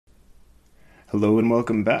Hello and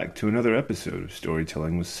welcome back to another episode of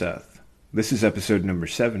Storytelling with Seth. This is episode number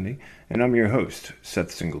 70, and I'm your host, Seth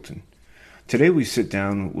Singleton. Today we sit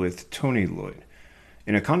down with Tony Lloyd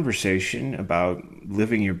in a conversation about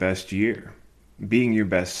living your best year, being your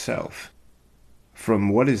best self. From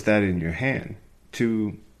what is that in your hand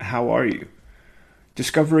to how are you?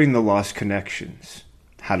 Discovering the lost connections,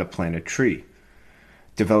 how to plant a tree,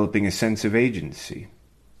 developing a sense of agency,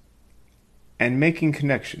 and making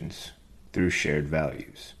connections through shared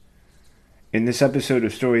values. In this episode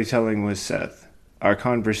of Storytelling with Seth, our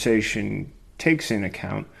conversation takes in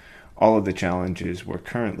account all of the challenges we're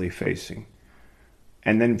currently facing,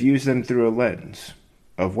 and then views them through a lens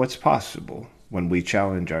of what's possible when we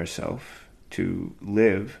challenge ourselves to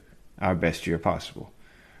live our best year possible.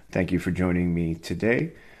 Thank you for joining me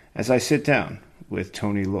today as I sit down with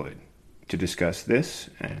Tony Lloyd to discuss this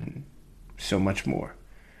and so much more,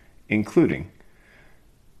 including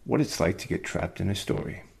what it's like to get trapped in a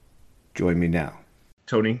story. Join me now.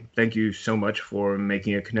 Tony, thank you so much for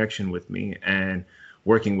making a connection with me and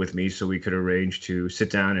working with me so we could arrange to sit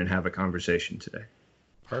down and have a conversation today.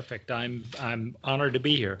 Perfect. I'm honored to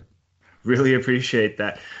be here. Really appreciate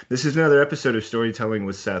that. This is another episode of Storytelling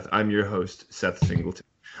with Seth. I'm your host, Seth Singleton.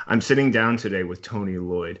 I'm sitting down today with Tony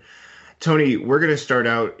Lloyd. Tony, we're going to start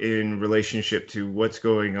out in relationship to what's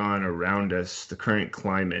going on around us, the current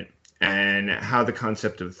climate, and how the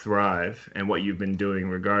concept of Thrive and what you've been doing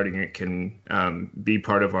regarding it can be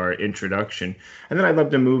part of our introduction. And then I'd love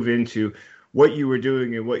to move into what you were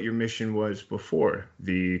doing and what your mission was before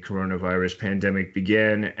the coronavirus pandemic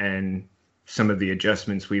began and some of the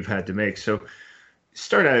adjustments we've had to make. So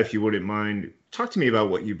start out, if you wouldn't mind, talk to me about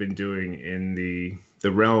what you've been doing in the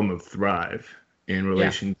realm of Thrive in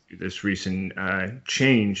relation to this recent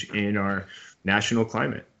change in our national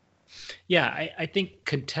climate. Yeah, I think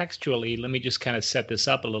contextually, let me just kind of set this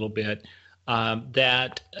up a little bit. So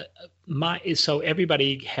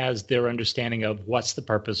everybody has their understanding of what's the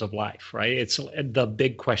purpose of life, right? It's the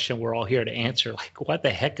big question we're all here to answer. Like, what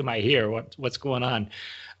the heck am I here? What's going on?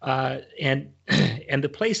 And the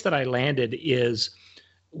place that I landed is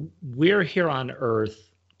we're here on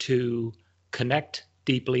Earth to connect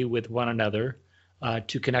deeply with one another,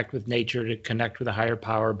 to connect with nature, to connect with a higher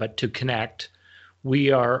power, but to connect.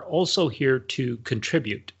 We are also here to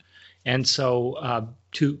contribute. And so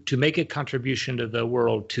to make a contribution to the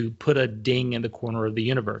world, to put a ding in the corner of the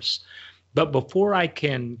universe. But before I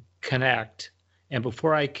can connect and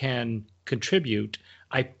before I can contribute,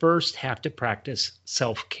 I first have to practice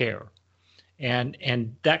self-care.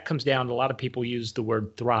 And that comes down to, a lot of people use the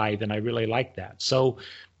word thrive, and I really like that. So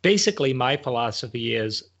basically, my philosophy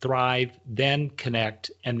is thrive, then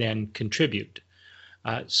connect, and then contribute.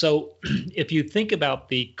 So if you think about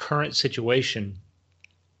the current situation,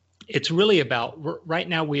 it's really about, right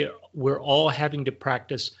now we're all having to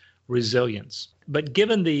practice resilience. But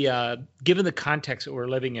given the context that we're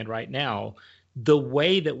living in right now, the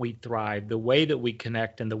way that we thrive, the way that we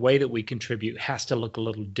connect, and the way that we contribute has to look a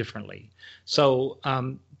little differently. So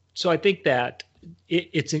I think that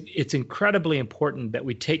it's incredibly important that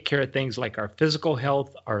we take care of things like our physical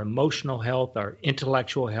health, our emotional health, our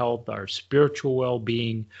intellectual health, our spiritual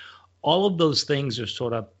well-being. All of those things are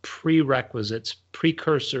sort of prerequisites,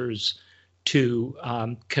 precursors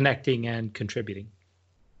to connecting and contributing.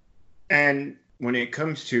 And when it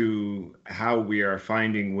comes to how we are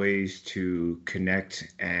finding ways to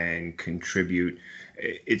connect and contribute,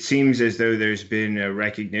 it seems as though there's been a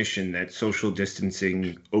recognition that social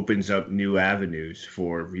distancing opens up new avenues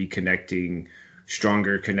for reconnecting,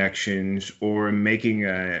 stronger connections, or making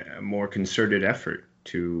a more concerted effort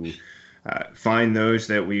to find those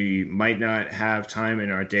that we might not have time in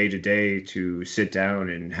our day-to-day to sit down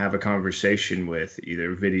and have a conversation with,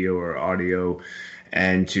 either video or audio,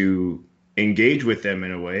 and to engage with them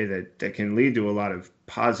in a way that can lead to a lot of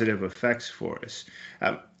positive effects for us.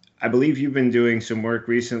 I believe you've been doing some work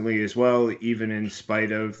recently as well, even in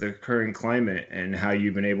spite of the current climate, and how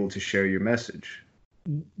you've been able to share your message.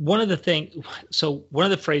 One of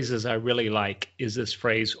the phrases I really like is this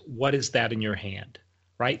phrase, what is that in your hand?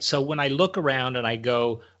 Right? So when I look around and I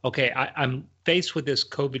go, okay, I'm faced with this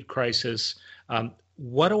COVID crisis.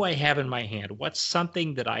 What do I have in my hand? What's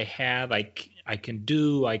something that I have, I can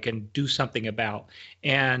do something about?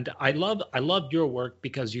 And I love your work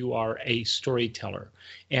because you are a storyteller.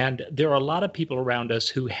 And there are a lot of people around us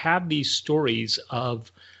who have these stories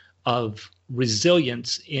of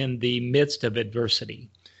resilience in the midst of adversity.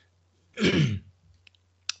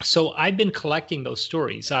 So I've been collecting those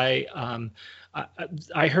stories.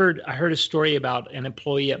 I heard a story about an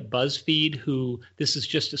employee at BuzzFeed who, this is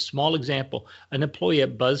just a small example, an employee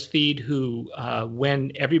at BuzzFeed who,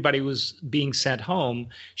 when everybody was being sent home,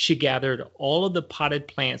 she gathered all of the potted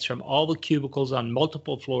plants from all the cubicles on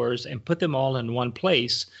multiple floors and put them all in one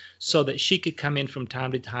place so that she could come in from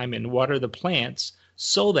time to time and water the plants,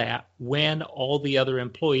 so that when all the other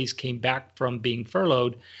employees came back from being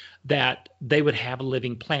furloughed, that they would have a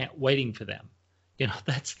living plant waiting for them.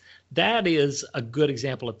 That is a good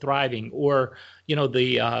example of thriving. Or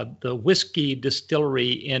the whiskey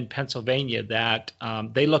distillery in Pennsylvania that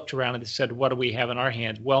they looked around and they said, what do we have in our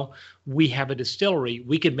hands? Well, we have a distillery.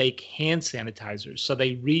 We could make hand sanitizers. So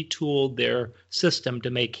they retooled their system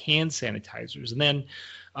to make hand sanitizers. And then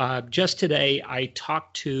just today, I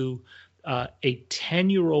talked to a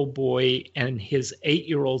 10-year-old boy and his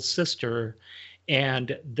 8-year-old sister,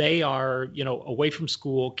 and they are, away from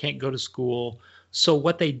school, can't go to school. So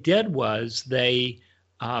what they did was they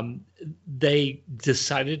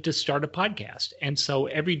decided to start a podcast. And so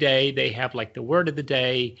every day they have like the word of the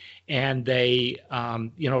day, and they,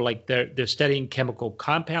 like they're studying chemical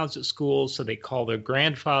compounds at school. So they call their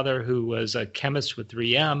grandfather, who was a chemist with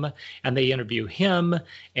 3M, and they interview him,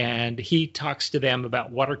 and he talks to them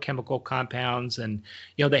about water chemical compounds. And,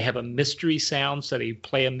 they have a mystery sound. So they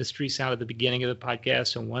play a mystery sound at the beginning of the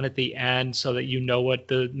podcast and one at the end so that you know what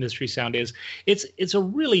the mystery sound is. It's a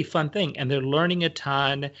really fun thing. And they're learning a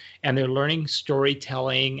ton, and they're learning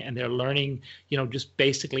storytelling, and they're learning, just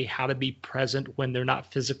basically how to be present when they're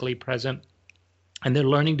not physically present. And they're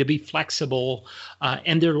learning to be flexible,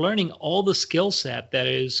 and they're learning all the skill set that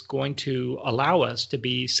is going to allow us to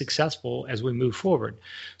be successful as we move forward.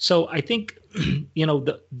 So I think,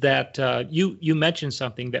 that you mentioned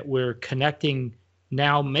something, that we're connecting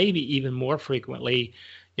now, maybe even more frequently.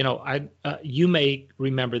 You may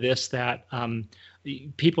remember this, that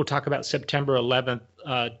people talk about September 11th,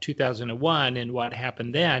 2001, and what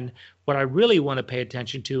happened then. What I really want to pay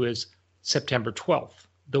attention to is September 12th.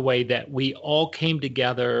 The way that we all came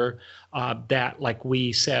together, that, like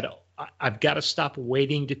we said, I've got to stop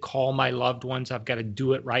waiting to call my loved ones. I've got to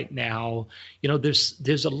do it right now.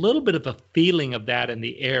 There's a little bit of a feeling of that in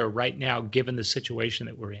the air right now, given the situation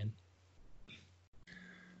that we're in.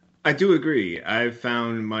 I do agree. I've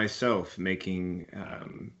found myself making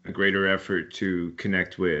a greater effort to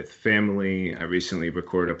connect with family. I recently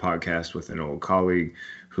recorded a podcast with an old colleague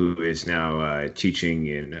who is now teaching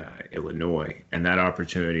in Illinois. And that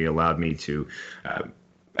opportunity allowed me to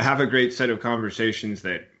have a great set of conversations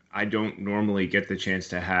that I don't normally get the chance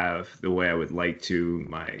to have the way I would like to.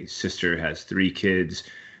 My sister has 3 kids.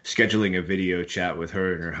 Scheduling a video chat with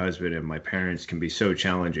her and her husband and my parents can be so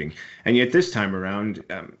challenging. And yet this time around,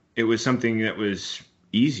 it was something that was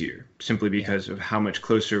easier, simply because of how much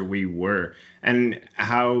closer we were and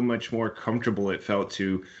how much more comfortable it felt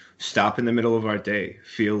to stop in the middle of our day,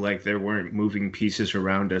 feel like there weren't moving pieces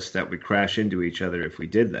around us that would crash into each other if we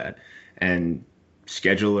did that, and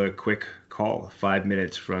schedule a quick call 5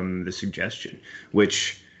 minutes from the suggestion,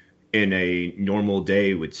 which in a normal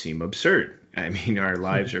day would seem absurd. I mean, our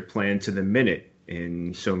lives are planned to the minute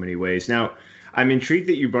in so many ways. Now, I'm intrigued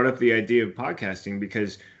that you brought up the idea of podcasting,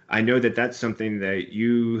 because I know that that's something that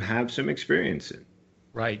you have some experience in.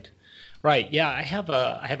 Right. Yeah, I have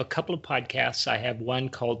a couple of podcasts. I have one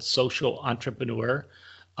called Social Entrepreneur,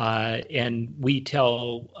 and we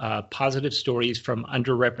tell positive stories from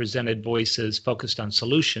underrepresented voices focused on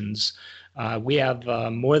solutions. We have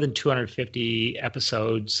more than 250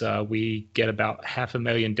 episodes. We get about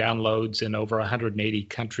 500,000 downloads in over 180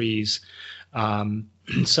 countries.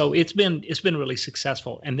 So it's been really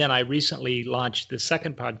successful. And then I recently launched the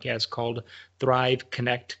second podcast called Thrive,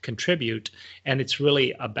 Connect, Contribute, and it's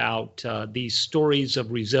really about these stories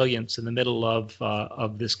of resilience in the middle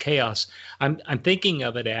of this chaos. I'm thinking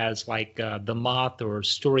of it as like the Moth or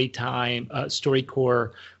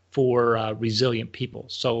StoryCorps for resilient people.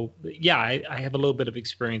 So yeah, I have a little bit of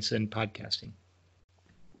experience in podcasting.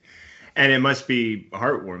 And it must be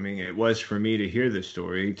heartwarming. It was for me to hear this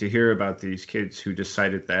story, to hear about these kids who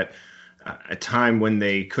decided that a time when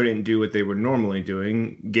they couldn't do what they were normally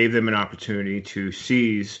doing gave them an opportunity to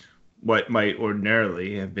seize what might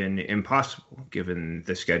ordinarily have been impossible given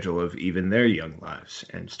the schedule of even their young lives,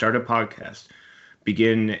 and start a podcast,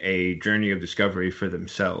 begin a journey of discovery for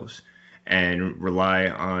themselves, and rely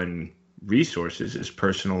on resources as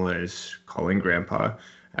personal as calling grandpa,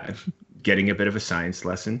 getting a bit of a science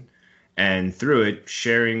lesson, and through it,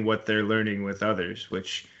 sharing what they're learning with others,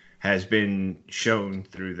 which has been shown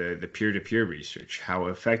through the peer-to-peer research, how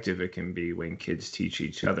effective it can be when kids teach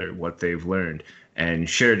each other what they've learned and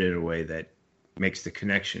shared in a way that makes the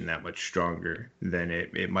connection that much stronger than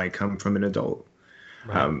it might come from an adult.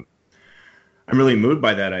 Right. Um, I'm really moved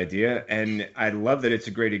by that idea, and I love that it's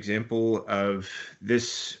a great example of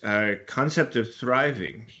this concept of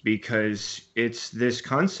thriving, because it's this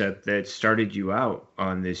concept that started you out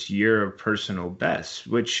on this year of personal best,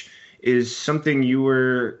 which is something you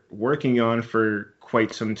were working on for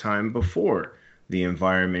quite some time before the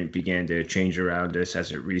environment began to change around us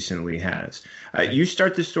as it recently has. Right. You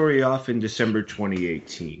start the story off in December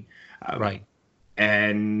 2018. Um, Right.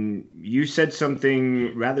 and you said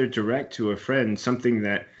something rather direct to a friend, something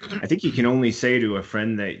that I think you can only say to a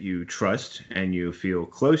friend that you trust and you feel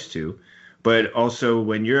close to, but also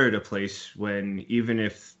when you're at a place when, even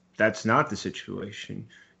if that's not the situation,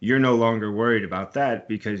 you're no longer worried about that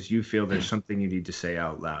because you feel there's something you need to say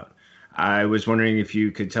out loud. I was wondering if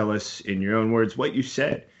you could tell us in your own words what you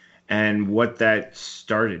said and what that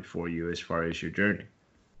started for you as far as your journey.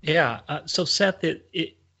 Yeah. So Seth,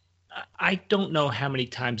 I don't know how many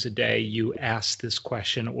times a day you ask this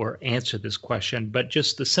question or answer this question, but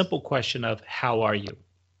just the simple question of how are you,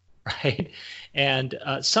 right? And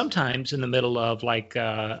sometimes in the middle of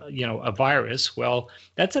a virus, well,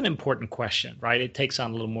 that's an important question, right? It takes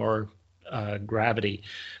on a little more gravity.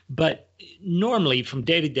 But normally from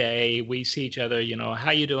day to day, we see each other,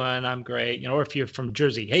 how you doing? I'm great. Or if you're from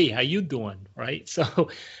Jersey, hey, how you doing? Right.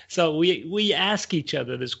 So we ask each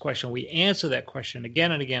other this question. We answer that question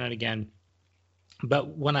again and again and again.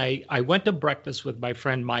 But when I went to breakfast with my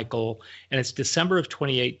friend Michael, and it's December of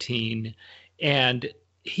 2018, and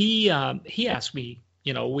he asked me,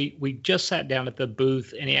 we just sat down at the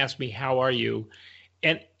booth, and he asked me, how are you?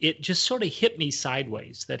 And it just sort of hit me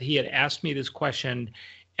sideways that he had asked me this question.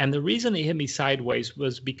 And the reason it hit me sideways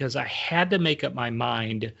was because I had to make up my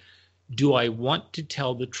mind, do I want to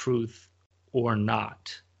tell the truth or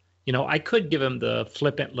not? I could give him the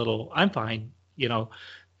flippant little, I'm fine,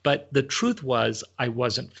 but the truth was I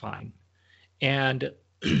wasn't fine. And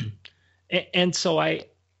and so I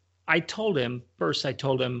told him, first I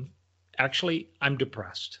told him, actually, I'm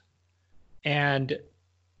depressed. And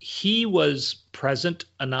he was present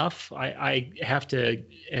enough. I have to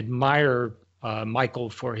admire Michael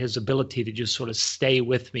for his ability to just sort of stay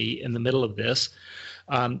with me in the middle of this.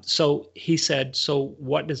 So he said, so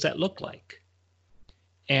what does that look like?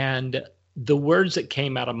 And the words that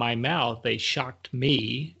came out of my mouth, they shocked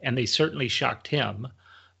me, and they certainly shocked him,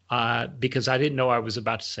 because I didn't know I was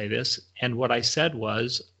about to say this. And what I said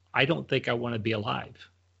was, I don't think I want to be alive.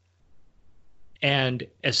 And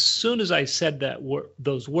as soon as I said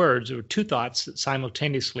those words, there were two thoughts that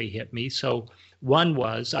simultaneously hit me. So one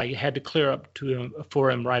was I had to clear up for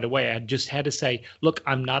him right away. I just had to say, look,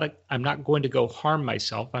 I'm not going to go harm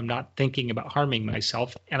myself. I'm not thinking about harming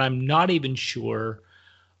myself. And I'm not even sure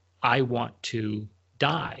I want to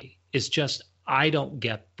die. It's just, I don't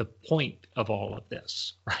get the point of all of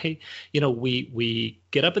this, right? We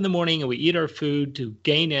get up in the morning and we eat our food to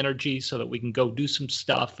gain energy so that we can go do some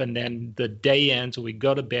stuff. And then the day ends and we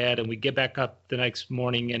go to bed and we get back up the next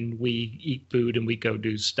morning and we eat food and we go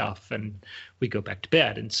do stuff and we go back to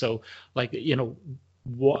bed. And so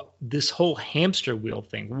what this whole hamster wheel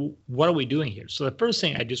thing, what are we doing here? So the first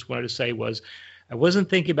thing I just wanted to say was, I wasn't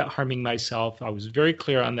thinking about harming myself. I was very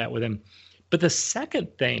clear on that with him. But the second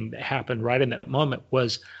thing that happened right in that moment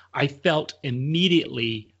was I felt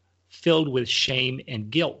immediately filled with shame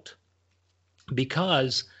and guilt,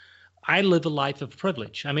 because I live a life of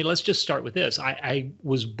privilege. I mean, let's just start with this. I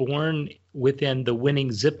was born within the winning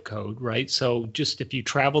zip code, right? So just if you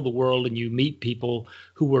travel the world and you meet people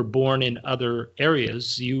who were born in other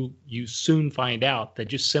areas, you soon find out that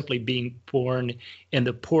just simply being born in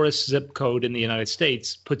the poorest zip code in the United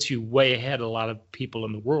States puts you way ahead of a lot of people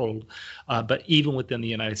in the world. But even within the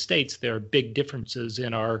United States, there are big differences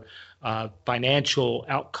in our financial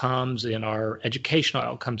outcomes, in our educational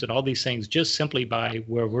outcomes, and all these things just simply by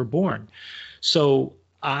where we're born. So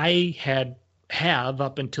I have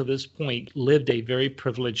up until this point lived a very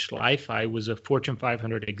privileged life. I was a Fortune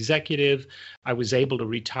 500 executive. I was able to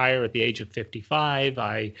retire at the age of 55.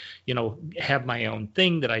 I, have my own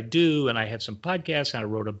thing that I do, and I have some podcasts, and I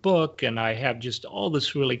wrote a book, and I have just all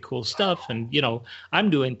this really cool stuff. And, I'm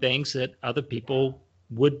doing things that other people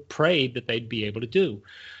would pray that they'd be able to do.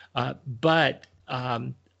 But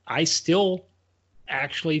I still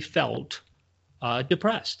actually felt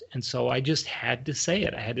depressed. And so I just had to say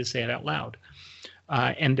it. I had to say it out loud.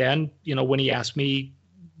 And then, when he asked me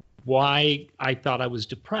why I thought I was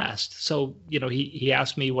depressed, so, he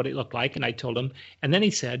asked me what it looked like, and I told him. And then he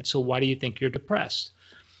said, so why do you think you're depressed?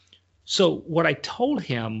 So what I told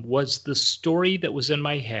him was the story that was in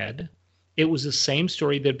my head. it was the same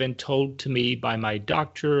story that had been told to me by my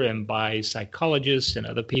doctor and by psychologists and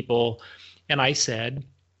other people. And I said,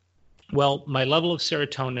 well, my level of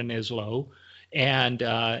serotonin is low, and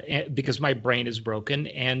because my brain is broken,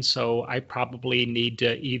 and so I probably need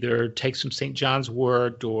to either take some St. John's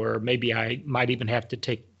wort, or maybe I might even have to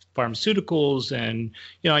take pharmaceuticals, and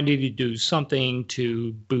I need to do something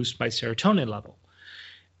to boost my serotonin level.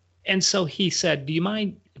 And so he said, do you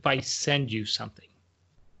mind if I send you something?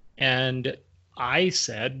 And I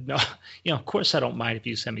said, no, of course I don't mind if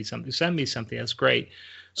you send me something. Send me something. That's great.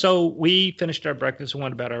 So we finished our breakfast and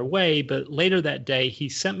went about our way. But later that day, he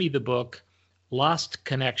sent me the book, Lost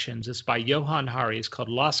Connections. It's by Johann Hari. It's called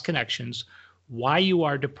Lost Connections, Why You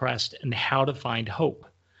Are Depressed and How to Find Hope.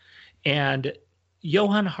 And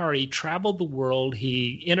Johann Hari traveled the world.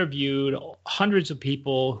 He interviewed hundreds of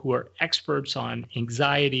people who are experts on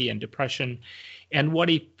anxiety and depression. And what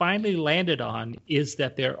he finally landed on is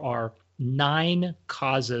that there are 9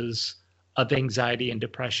 causes of anxiety and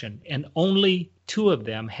depression, and only 2 of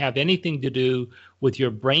them have anything to do with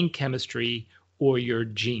your brain chemistry or your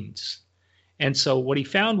genes. And so what he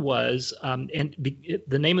found was,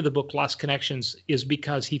 the name of the book, Lost Connections, is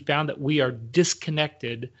because he found that we are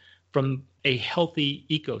disconnected from a healthy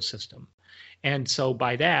ecosystem. And so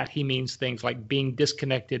by that, he means things like being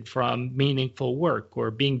disconnected from meaningful work,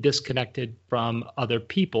 or being disconnected from other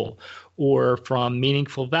people, or from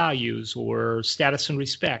meaningful values, or status and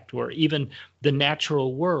respect, or even the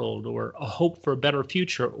natural world, or a hope for a better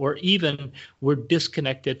future, or even we're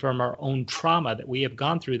disconnected from our own trauma that we have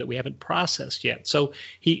gone through that we haven't processed yet. So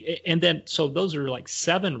so those are like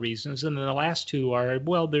 7 reasons. And then the last 2 are,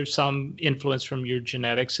 well, there's some influence from your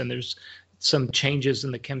genetics, and there's some changes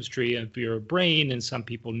in the chemistry of your brain, and some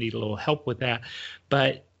people need a little help with that.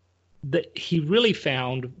 But he really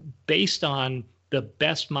found, based on the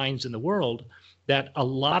best minds in the world, that a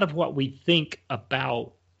lot of what we think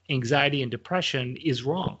about anxiety and depression is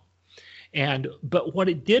wrong. But what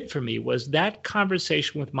it did for me was that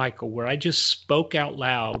conversation with Michael, where I just spoke out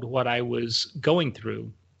loud what I was going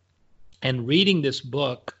through, and reading this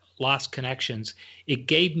book, Lost Connections, it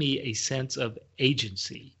gave me a sense of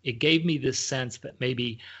agency. It gave me this sense that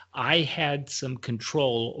maybe I had some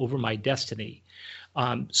control over my destiny.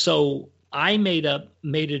 So I made a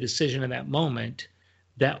decision in that moment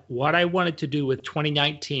that what I wanted to do with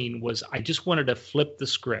 2019 was, I just wanted to flip the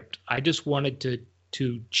script. I just wanted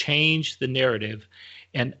to change the narrative,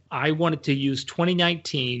 and I wanted to use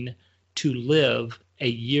 2019 to live a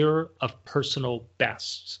year of personal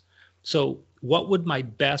bests. So what would my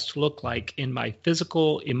best look like in my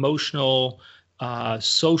physical, emotional,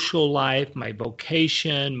 social life, my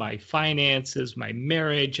vocation, my finances, my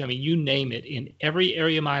marriage? I mean, you name it, in every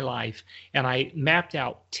area of my life. And I mapped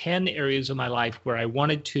out 10 areas of my life where I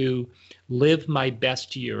wanted to live my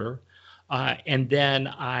best year. And then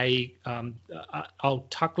I'll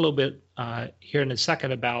talk a little bit here in a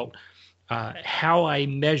second about how I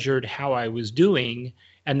measured how I was doing,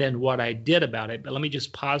 and then what I did about it. But let me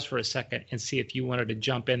just pause for a second and see if you wanted to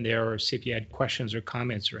jump in there, or see if you had questions or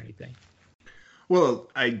comments or anything. Well,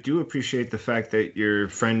 I do appreciate the fact that your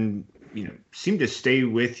friend, seemed to stay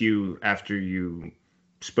with you after you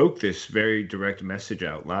spoke this very direct message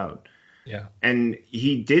out loud. Yeah. And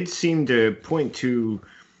he did seem to point to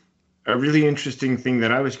a really interesting thing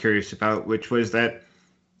that I was curious about, which was that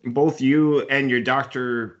both you and your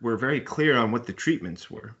doctor were very clear on what the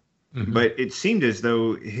treatments were. Mm-hmm. But it seemed as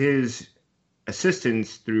though his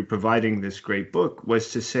assistance through providing this great book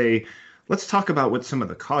was to say, let's talk about what some of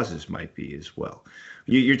the causes might be as well.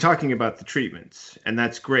 You're talking about the treatments, and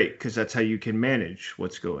that's great because that's how you can manage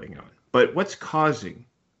what's going on. But what's causing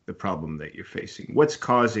the problem that you're facing? What's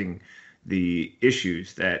causing the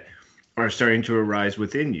issues that are starting to arise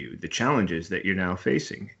within you, the challenges that you're now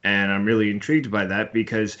facing? And I'm really intrigued by that,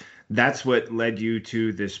 because that's what led you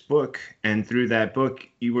to this book. And through that book,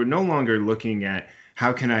 you were no longer looking at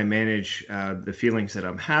how can I manage the feelings that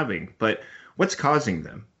I'm having, but what's causing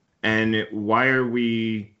them? And why are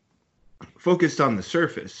we focused on the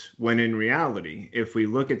surface when in reality, if we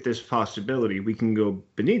look at this possibility, we can go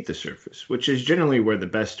beneath the surface, which is generally where the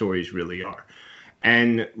best stories really are,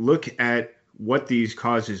 and look at what these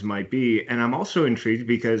causes might be. And I'm also intrigued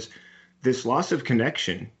because this loss of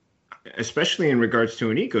connection, especially in regards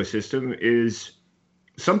to an ecosystem, is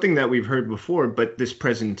something that we've heard before, but this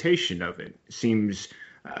presentation of it seems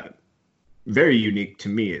very unique to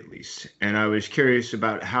me, at least. And I was curious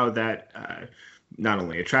about how that not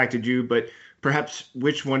only attracted you, but perhaps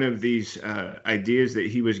which one of these ideas that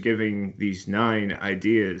he was giving, these 9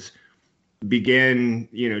 ideas, began,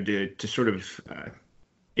 to sort of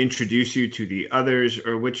introduce you to the others,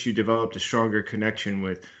 or which you developed a stronger connection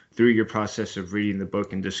with through your process of reading the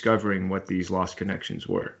book and discovering what these lost connections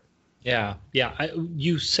were. Yeah, yeah.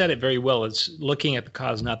 You said it very well. It's looking at the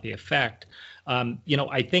cause, not the effect.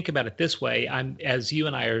 I think about it this way. As you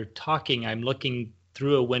and I are talking, I'm looking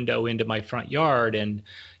through a window into my front yard, and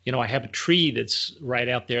I have a tree that's right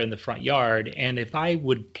out there in the front yard. And if I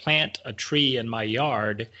would plant a tree in my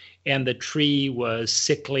yard and the tree was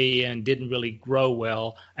sickly and didn't really grow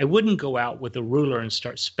well, I wouldn't go out with a ruler and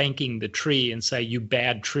start spanking the tree and say, "You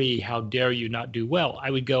bad tree, how dare you not do well?"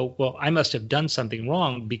 I would go, "Well, I must have done something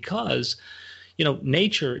wrong," because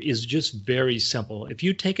nature is just very simple. If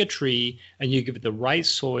you take a tree and you give it the right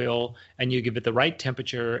soil and you give it the right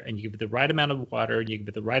temperature and you give it the right amount of water and you give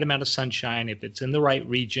it the right amount of sunshine, if it's in the right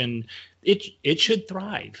region, it should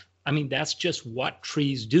thrive. I mean, that's just what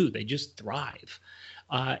trees do. They just thrive.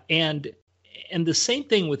 And the same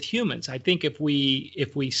thing with humans. I think if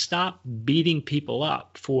we stop beating people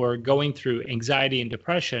up for going through anxiety and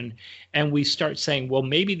depression, and we start saying, well,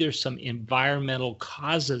 maybe there's some environmental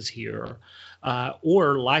causes here,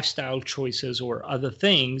 or lifestyle choices or other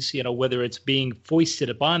things, whether it's being foisted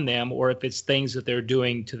upon them or if it's things that they're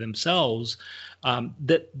doing to themselves,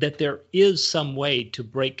 that there is some way to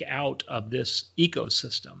break out of this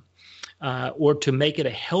ecosystem. Or to make it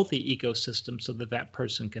a healthy ecosystem so that that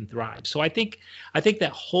person can thrive. So I think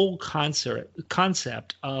that whole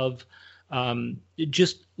concept of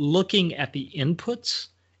just looking at the inputs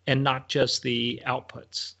and not just the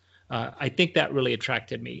outputs, I think that really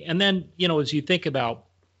attracted me. And then, as you think about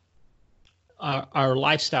our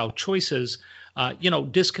lifestyle choices,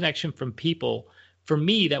 disconnection from people, for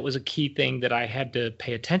me, that was a key thing that I had to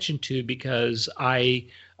pay attention to, because I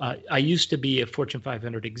used to be a Fortune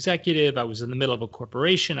 500 executive. I was in the middle of a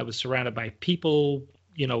corporation. I was surrounded by people,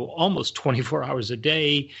 almost 24 hours a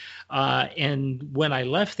day. And when I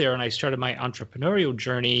left there and I started my entrepreneurial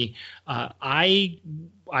journey, I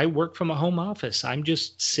work from a home office. I'm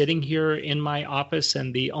just sitting here in my office,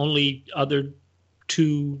 and the only other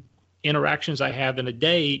two interactions I have in a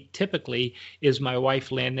day typically is my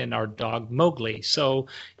wife Lynn and our dog Mowgli. So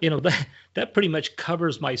that pretty much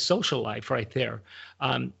covers my social life right there.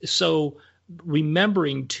 So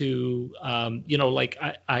remembering to like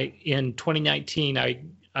I in 2019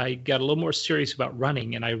 I got a little more serious about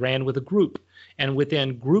running, and I ran with a group. And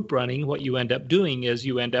within group running, what you end up doing is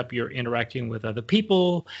you're interacting with other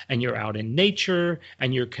people, and you're out in nature,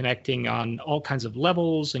 and you're connecting on all kinds of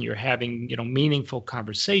levels, and you're having, meaningful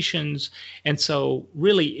conversations. And so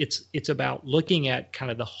really it's about looking at kind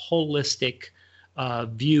of the holistic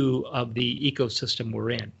view of the ecosystem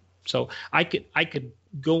we're in. So I could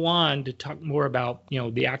go on to talk more about,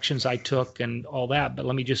 the actions I took and all that, but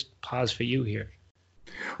let me just pause for you here.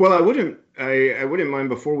 Well, I wouldn't mind,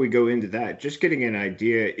 before we go into that, just getting an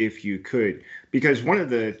idea, if you could, because one of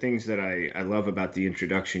the things that I love about the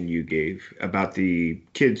introduction you gave about the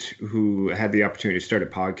kids who had the opportunity to start a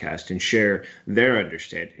podcast and share their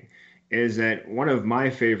understanding is that one of my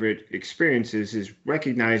favorite experiences is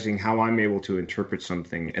recognizing how I'm able to interpret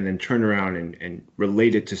something and then turn around and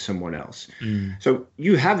relate it to someone else. So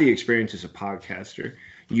you have the experience as a podcaster.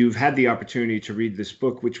 You've had the opportunity to read this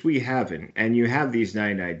book, which we haven't, and you have these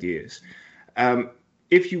 9 ideas.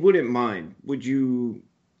 If you wouldn't mind, would you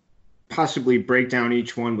possibly break down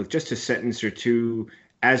each one with just a sentence or two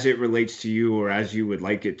as it relates to you, or as you would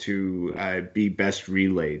like it to be best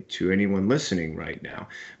relayed to anyone listening right now?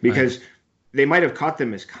 Because they might have caught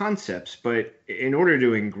them as concepts, but in order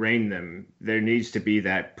to ingrain them, there needs to be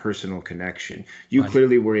that personal connection. You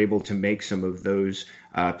clearly were able to make some of those,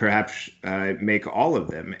 perhaps make all of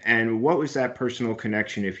them. And what was that personal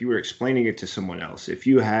connection if you were explaining it to someone else? If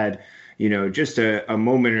you had, just a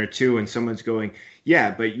moment or two and someone's going,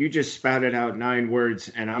 yeah, but you just spouted out 9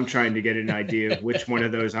 words and I'm trying to get an idea of which one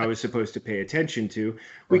of those I was supposed to pay attention to.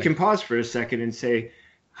 We can pause for a second and say,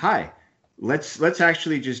 hi, let's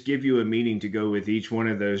actually just give you a meaning to go with each one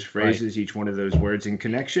of those phrases, each one of those words and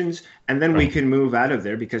connections. And then we can move out of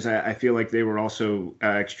there, because I feel like they were also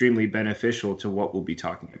extremely beneficial to what we'll be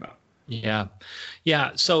talking about. Yeah.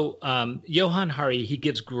 So Johann Hari, he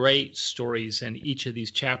gives great stories in each of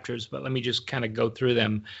these chapters, but let me just kind of go through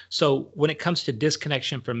them. So when it comes to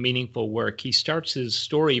disconnection from meaningful work, he starts his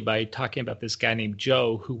story by talking about this guy named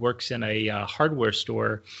Joe who works in a hardware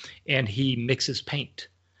store, and he mixes paint.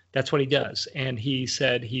 That's what he does. And he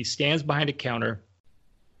said he stands behind a counter.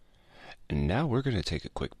 And now we're going to take a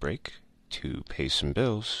quick break to pay some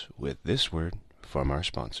bills with this word from our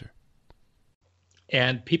sponsor.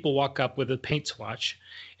 and people walk up with a paint swatch,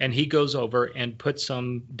 and he goes over and puts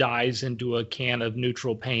some dyes into a can of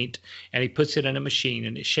neutral paint, and he puts it in a machine,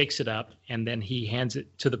 and it shakes it up, and then he hands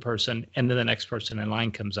it to the person, and then the next person in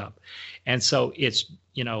line comes up. And so it's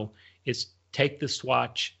take the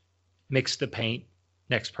swatch, mix the paint,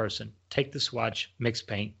 next person. Take the swatch, mix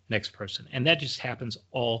paint, next person. And that just happens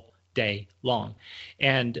all day long.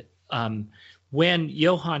 And when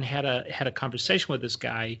Johan had a conversation with this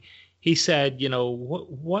guy, he said,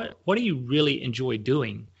 what do you really enjoy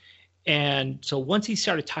doing? And so once he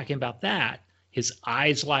started talking about that, his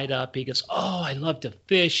eyes light up. He goes, oh, I love to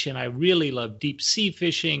fish, and I really love deep sea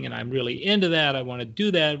fishing, and I'm really into that. I want to do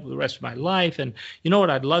that for the rest of my life. And you know what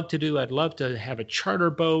I'd love to do? I'd love to have a charter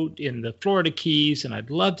boat in the Florida Keys, and I'd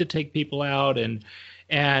love to take people out. And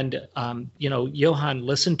Johan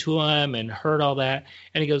listened to him and heard all that.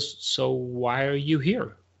 And he goes, so why are you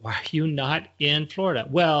here? Why are you not in Florida?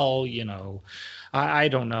 Well, I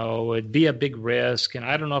don't know. It'd be a big risk, and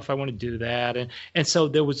I don't know if I want to do that. And so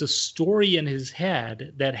there was a story in his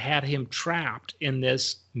head that had him trapped in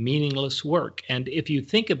this meaningless work. And if you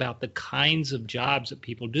think about the kinds of jobs that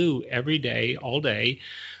people do every day, all day,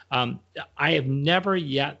 I have never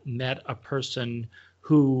yet met a person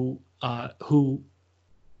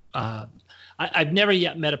I've never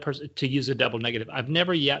yet met a person, to use a double negative, I've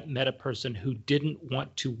never yet met a person who didn't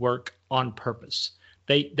want to work on purpose.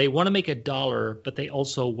 They want to make $1, but they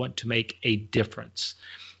also want to make a difference.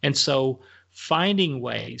 And so finding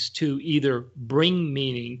ways to either bring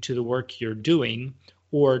meaning to the work you're doing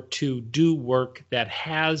or to do work that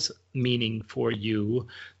has meaning for you,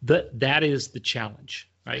 that is the challenge,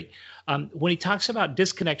 right? When he talks about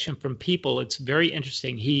disconnection from people, it's very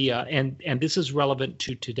interesting. He and this is relevant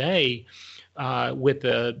to today with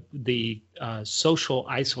the social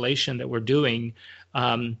isolation that we're doing.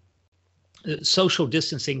 Social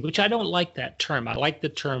distancing, which I don't like that term. I like the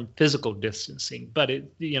term physical distancing, but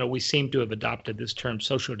we seem to have adopted this term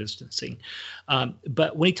social distancing.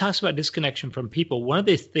 But when he talks about disconnection from people, one of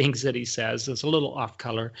the things that he says is a little off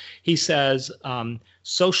color. He says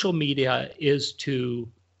social media is to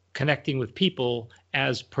connecting with people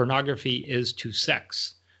as pornography is to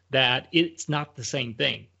sex, that it's not the same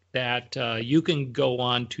thing. That you can go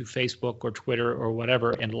on to Facebook or Twitter or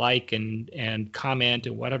whatever and like and comment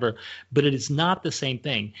and whatever, but it is not the same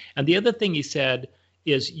thing. And the other thing he said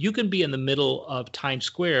is you can be in the middle of Times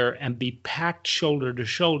Square and be packed shoulder to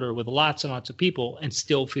shoulder with lots and lots of people and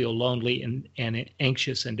still feel lonely and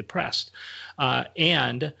anxious and depressed.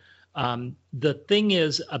 And the thing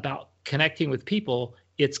is about connecting with people,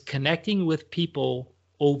 it's connecting with people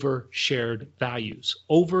over shared values,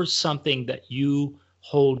 over something that you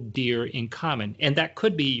hold dear in common. And that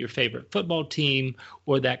could be your favorite football team,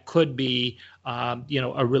 or that could be,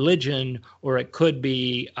 a religion, or it could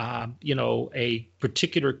be, a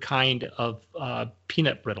particular kind of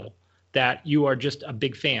peanut brittle that you are just a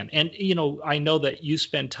big fan. And, I know that you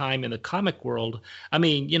spend time in the comic world. I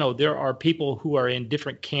mean, there are people who are in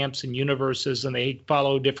different camps and universes, and they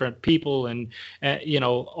follow different people and,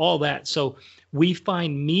 all that. So we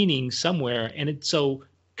find meaning somewhere. And so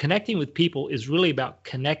connecting with people is really about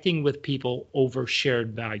connecting with people over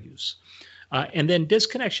shared values. And then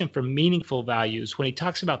disconnection from meaningful values, when he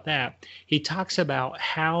talks about that, he talks about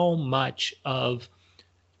how much of,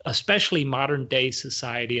 especially modern day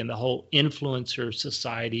society and the whole influencer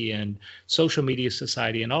society and social media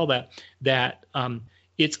society and all that,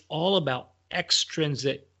 it's all about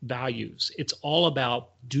extrinsic values. It's all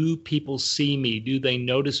about, do people see me? Do they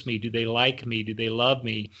notice me? Do they like me? Do they love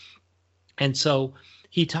me? And so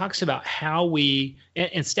he talks about how we,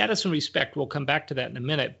 and status and respect, we'll come back to that in a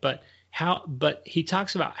minute, but he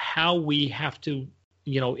talks about how we have to,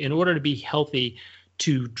 in order to be healthy,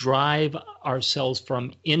 to drive ourselves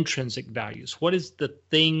from intrinsic values. What is the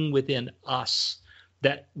thing within us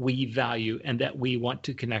that we value and that we want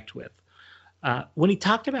to connect with? When he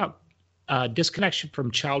talked about disconnection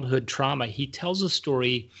from childhood trauma, he tells a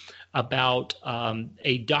story about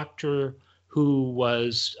a doctor who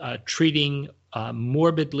was treating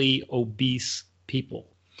morbidly obese people.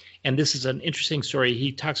 And this is an interesting story.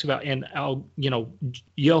 He talks about, and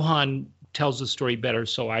Johan tells the story better,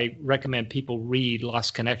 so I recommend people read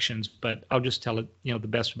Lost Connections, but I'll just tell it, the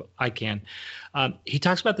best I can. He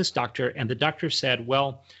talks about this doctor, and the doctor said,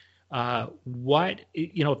 well,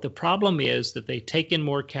 if the problem is that they take in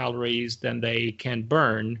more calories than they can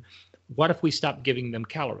burn, what if we stop giving them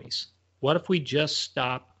calories? What if we just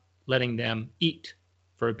stop letting them eat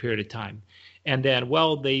for a period of time. And then,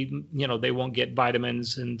 well, they won't get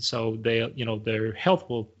vitamins, and so their health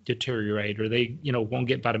will deteriorate, or they, won't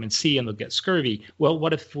get vitamin C and they'll get scurvy. Well,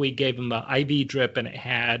 what if we gave them an IV drip and it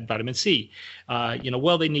had vitamin C?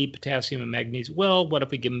 Well, they need potassium and magnesium. Well, what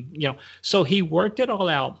if we give them, so he worked it all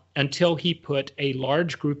out until he put a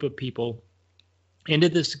large group of people into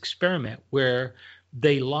this experiment where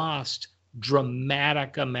they lost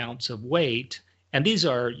dramatic amounts of weight. And these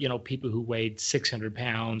are, people who weighed 600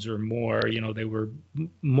 pounds or more, they were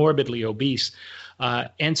morbidly obese.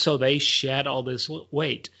 And so they shed all this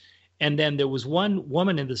weight. And then there was one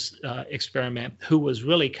woman in this experiment who was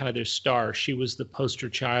really kind of their star. She was the poster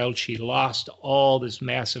child. She lost all this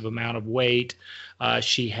massive amount of weight.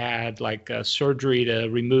 She had surgery to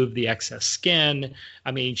remove the excess skin.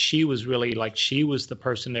 I mean, she was really she was the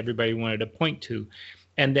person everybody wanted to point to.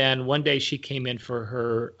 And then one day she came in for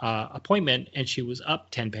her appointment and she was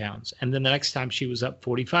up 10 pounds. And then the next time she was up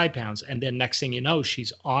 45 pounds. And then next thing you know,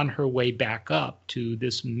 she's on her way back up to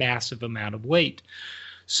this massive amount of weight.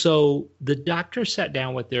 So the doctor sat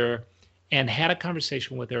down with her and had a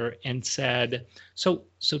conversation with her and said, so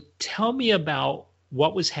tell me about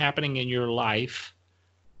what was happening in your life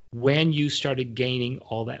when you started gaining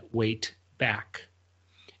all that weight back.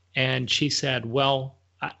 And she said, well,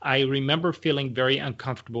 I remember feeling very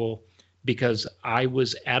uncomfortable because I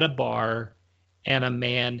was at a bar and a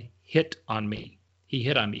man hit on me. He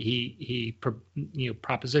hit on me. He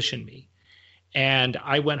propositioned me. And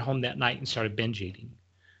I went home that night and started binge eating.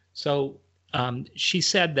 So she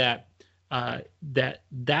said that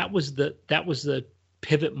that was the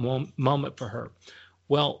pivot moment for her.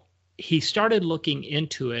 Well, he started looking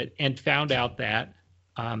into it and found out that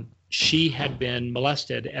she had been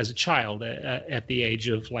molested as a child at the age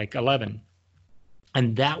of 11.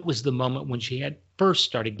 And that was the moment when she had first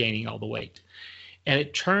started gaining all the weight. And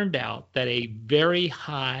it turned out that a very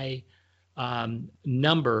high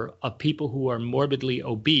number of people who are morbidly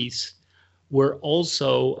obese were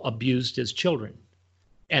also abused as children,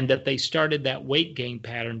 and that they started that weight gain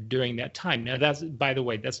pattern during that time. Now, that's, by the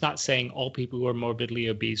way, that's not saying all people who are morbidly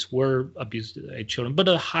obese were abused as children, but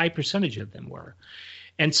a high percentage of them were.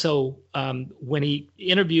 And so when he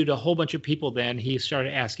interviewed a whole bunch of people, then he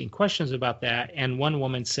started asking questions about that. And one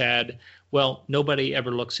woman said, well, nobody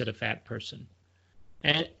ever looks at a fat person.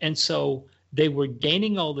 And so they were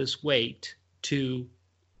gaining all this weight to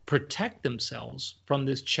protect themselves from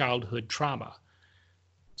this childhood trauma.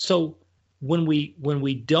 So when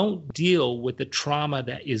we don't deal with the trauma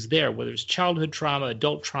that is there, whether it's childhood trauma,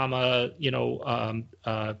 adult trauma,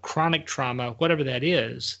 chronic trauma, whatever that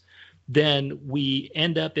is, then we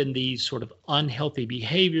end up in these sort of unhealthy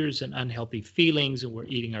behaviors and unhealthy feelings, and we're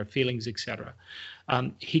eating our feelings, et cetera.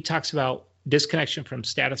 He talks about disconnection from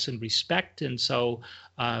status and respect. And so,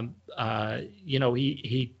 I'm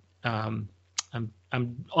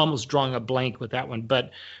almost drawing a blank with that one,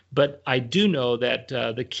 but I do know that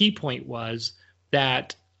the key point was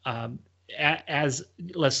that as,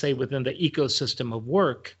 let's say, within the ecosystem of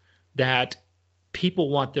work, that people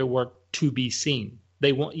want their work to be seen.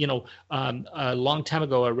 They want, a long time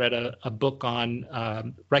ago, I read a book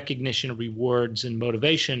on recognition, rewards, and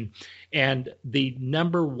motivation. And the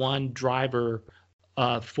number one driver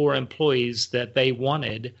for employees that they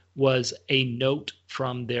wanted was a note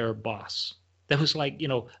from their boss. That was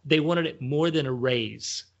they wanted it more than a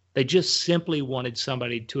raise. They just simply wanted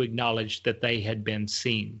somebody to acknowledge that they had been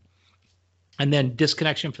seen. And then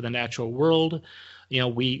disconnection from the natural world.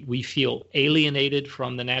 We feel alienated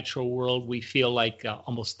from the natural world. We feel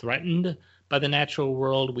almost threatened by the natural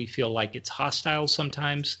world. We feel like it's hostile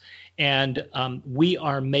sometimes. And we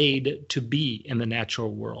are made to be in the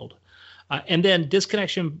natural world. And then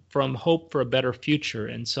disconnection from hope for a better future.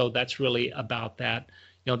 And so that's really about that,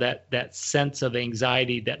 that sense of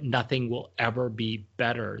anxiety that nothing will ever be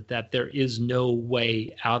better, that there is no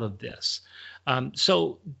way out of this.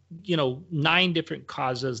 So 9 different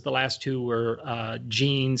causes. The last 2 were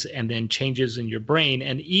genes and then changes in your brain.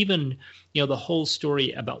 And even, the whole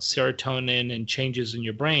story about serotonin and changes in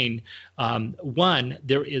your brain. One,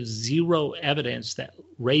 there is zero evidence that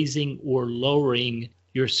raising or lowering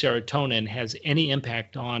your serotonin has any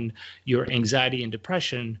impact on your anxiety and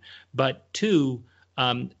depression. But 2,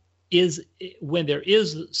 is when there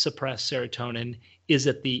is suppressed serotonin, is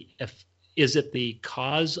it the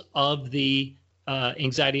cause of the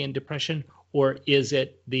anxiety and depression, or is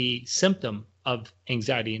it the symptom of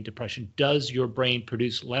anxiety and depression? Does your brain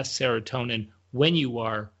produce less serotonin when you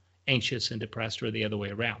are anxious and depressed, or the other way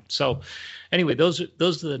around. So anyway, those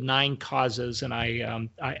are the 9 causes. And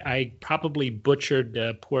I probably butchered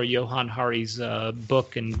poor Johan Hari's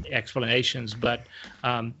book and explanations, but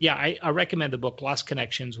I recommend the book Lost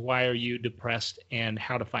Connections: Why Are You Depressed and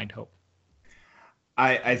How to Find Hope.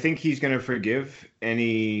 I think he's going to forgive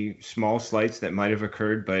any small slights that might have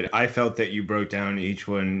occurred, but I felt that you broke down each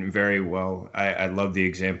one very well. I love the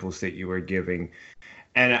examples that you were giving.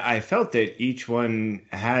 And I felt that each one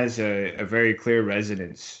has a very clear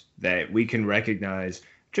resonance that we can recognize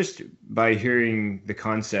just by hearing the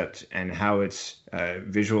concept and how it's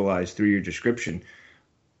visualized through your description,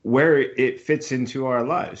 where it fits into our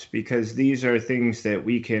lives, because these are things that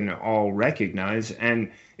we can all recognize.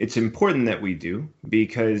 And it's important that we do,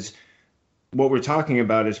 because what we're talking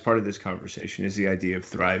about as part of this conversation is the idea of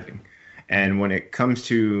thriving. And when it comes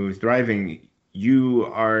to thriving, you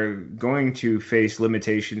are going to face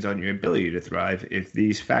limitations on your ability to thrive if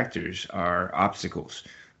these factors are obstacles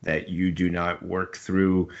that you do not work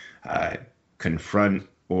through, confront,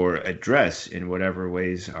 or address in whatever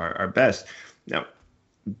ways are best. Now,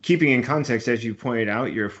 keeping in context, as you pointed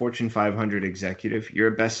out, you're a Fortune 500 executive, you're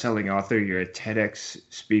a best-selling author, you're a TEDx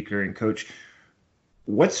speaker and coach.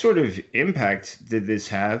 What sort of impact did this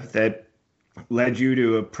have that led you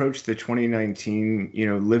to approach the 2019,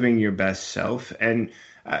 living your best self? And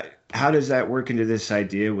how does that work into this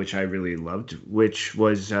idea, which I really loved, which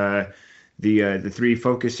was the 3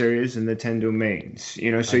 focus areas and the 10 domains?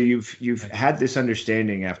 So you've had this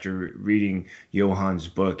understanding after reading Johan's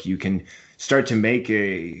book. You can start to make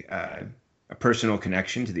a personal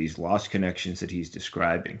connection to these lost connections that he's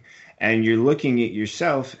describing. And you're looking at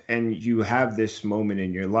yourself, and you have this moment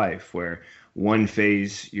in your life where one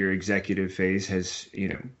phase, your executive phase, has,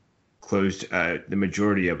 closed the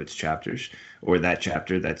majority of its chapters, or that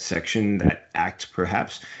chapter, that section, that act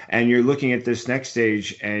perhaps. And you're looking at this next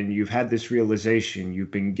stage, and you've had this realization,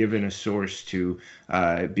 you've been given a source to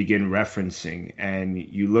begin referencing, and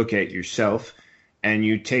you look at yourself and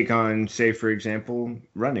you take on, say, for example,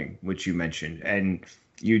 running, which you mentioned, and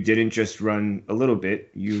you didn't just run a little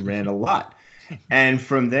bit, you ran a lot. And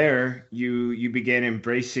from there, you began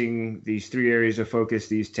embracing these 3 areas of focus,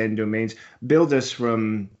 these 10 domains. Build us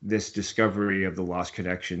from this discovery of the lost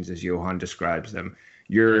connections, as Johan describes them,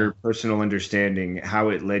 your personal understanding, how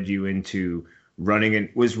it led you into running. And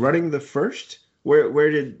was running the first?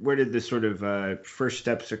 Where did the sort of first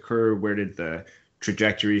steps occur? Where did the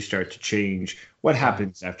trajectory start to change? What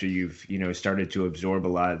happens after you've started to absorb a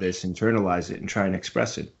lot of this, internalize it, and try and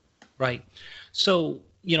express it? Right. So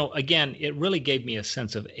again, it really gave me a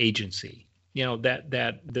sense of agency.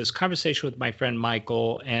 That this conversation with my friend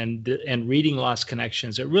Michael and reading Lost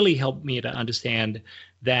Connections, it really helped me to understand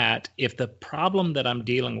that if the problem that I'm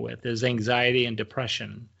dealing with is anxiety and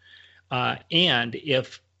depression, and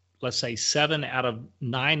if, let's say, 7 out of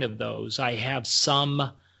 9 of those I have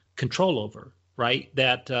some control over, right?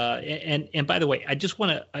 That and by the way, I just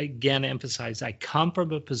want to again emphasize, I come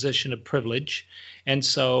from a position of privilege, and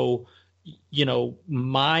so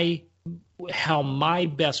how my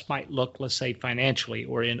best might look, let's say financially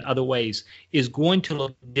or in other ways, is going to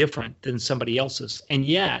look different than somebody else's. And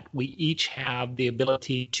yet we each have the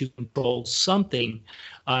ability to control something.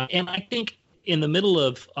 And I think in the middle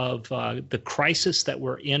of the crisis that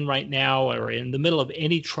we're in right now, or in the middle of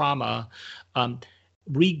any trauma,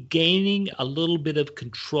 regaining a little bit of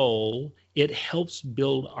control, it helps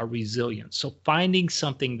build our resilience. So finding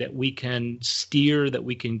something that we can steer, that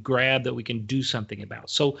we can grab, that we can do something about.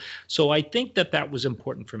 So I think that was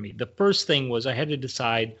important for me. The first thing was I had to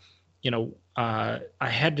decide, I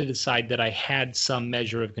had to decide that I had some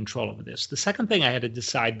measure of control over this. The second thing I had to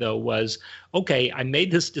decide, though, was, okay, I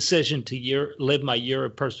made this decision to live my year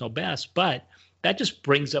of personal best, but that just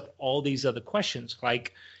brings up all these other questions,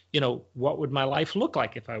 like, what would my life look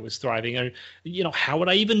like if I was thriving? Or, how would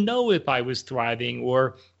I even know if I was thriving?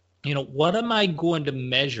 Or, what am I going to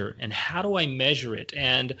measure, and how do I measure it?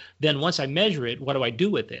 And then once I measure it, what do I do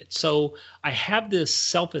with it? So I have this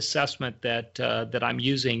self-assessment that I'm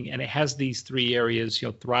using, and it has these 3 areas,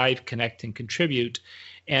 thrive, connect, and contribute.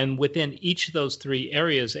 And within each of those 3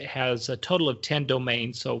 areas, it has a total of 10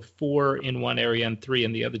 domains. So 4 in one area and 3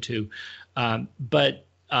 in the other 2.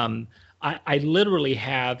 I literally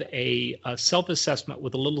have a self-assessment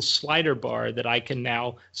with a little slider bar that I can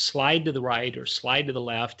now slide to the right or slide to the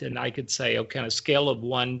left. And I could say, okay, on a scale of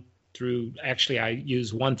 1 through, actually I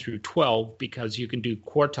use 1 through 12 because you can do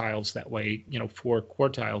quartiles that way, 4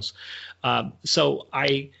 quartiles. So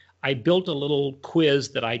I built a little quiz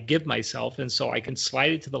that I give myself. And so I can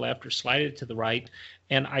slide it to the left or slide it to the right.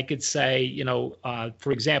 And I could say,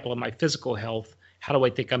 for example, in my physical health, how do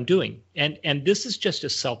I think I'm doing? And this is just a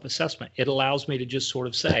self-assessment. It allows me to just sort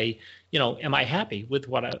of say, am I happy with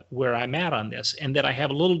where I'm at on this? And then I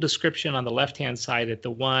have a little description on the left-hand side at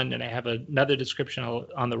the 1, and I have another description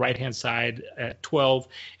on the right-hand side at 12.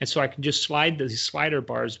 And so I can just slide these slider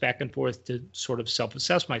bars back and forth to sort of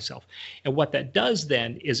self-assess myself. And what that does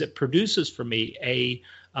then is it produces for me a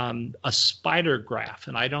spider graph.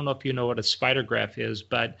 And I don't know if you know what a spider graph is,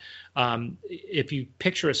 but if you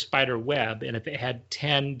picture a spider web, and if it had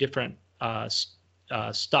 10 different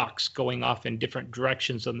stalks going off in different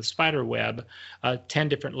directions on the spider web, 10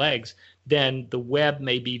 different legs, then the web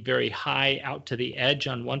may be very high out to the edge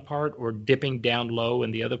on one part or dipping down low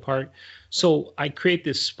in the other part. So I create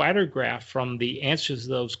this spider graph from the answers to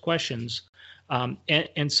those questions.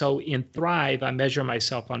 And so in Thrive, I measure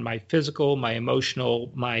myself on my physical, my emotional,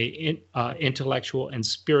 my intellectual and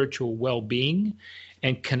spiritual well-being.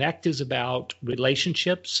 And Connect is about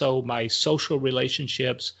relationships. So my social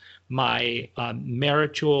relationships, my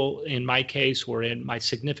marital, in my case, or in my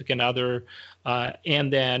significant other,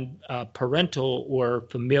 and then parental or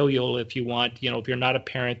familial, if you want. If you're not a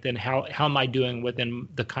parent, then how am I doing within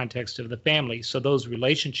the context of the family? So those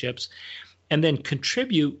relationships. And then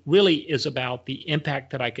Contribute really is about the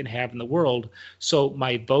impact that I can have in the world. So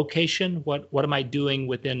my vocation, what am I doing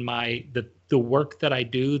within the work that I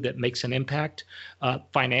do that makes an impact?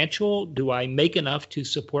 Financial, do I make enough to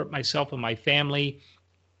support myself and my family?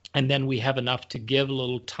 And then we have enough to give a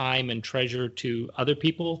little time and treasure to other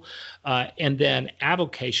people. And then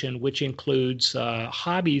avocation, which includes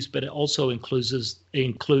hobbies, but it also includes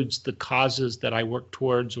the causes that I work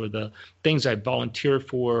towards, or the things I volunteer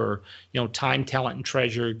for, or, time, talent, and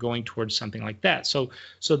treasure going towards something like that. So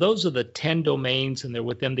those are the 10 domains, and they're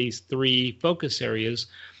within these 3 focus areas.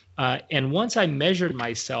 And once I measured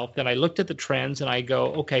myself, then I looked at the trends and I go,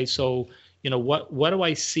 okay, so what do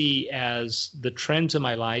I see as the trends in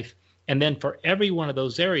my life? And then for every one of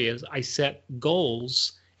those areas, I set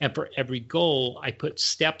goals. And for every goal, I put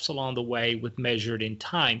steps along the way with measured in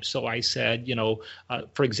time. So I said,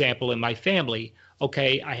 for example, in my family,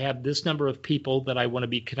 okay, I have this number of people that I want to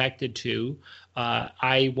be connected to.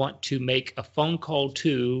 I want to make a phone call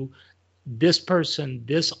to this person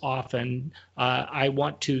this often. I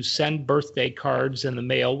want to send birthday cards in the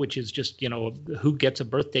mail, which is just, who gets a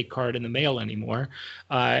birthday card in the mail anymore?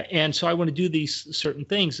 And so I want to do these certain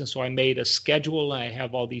things. And so I made a schedule, and I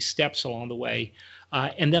have all these steps along the way.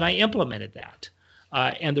 And then I implemented that.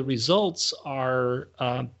 And the results are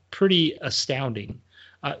pretty astounding.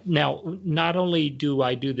 Now, not only do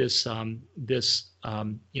I do this sort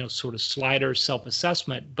of slider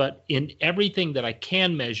self-assessment, but in everything that I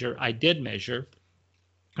can measure, I did measure.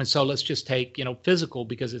 And so let's just take, physical,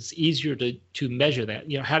 because it's easier to measure that.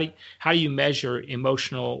 How do you measure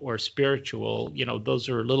emotional or spiritual? Those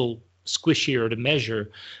are a little squishier to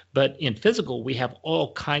measure. But in physical, we have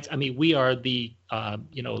all kinds. I mean, we are the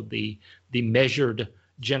measured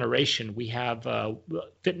generation. We have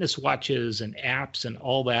fitness watches and apps and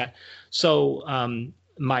all that. So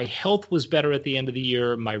my health was better at the end of the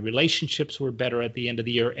year. My relationships were better at the end of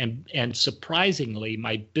the year. And surprisingly,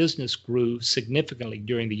 my business grew significantly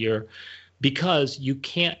during the year, because you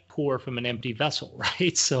can't pour from an empty vessel,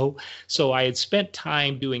 right? So I had spent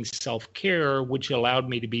time doing self-care, which allowed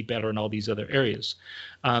me to be better in all these other areas.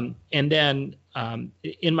 And then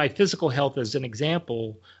in my physical health, as an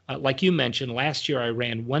example, like you mentioned, last year I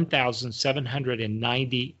ran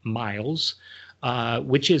 1,790 miles,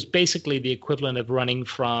 which is basically the equivalent of running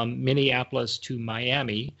from Minneapolis to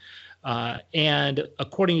Miami. And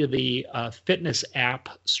according to the fitness app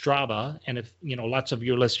Strava, and if lots of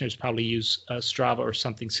your listeners probably use Strava or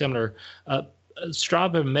something similar,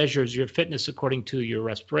 Strava measures your fitness according to your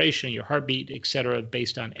respiration, your heartbeat, et cetera,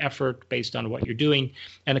 based on effort, based on what you're doing.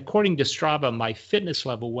 And according to Strava, my fitness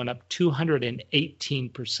level went up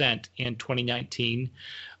 218% in 2019.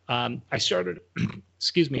 I started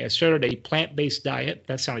a plant-based diet.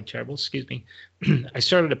 That sounded terrible. Excuse me. I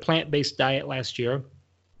started a plant-based diet last year,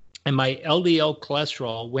 and my LDL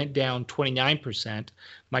cholesterol went down 29%.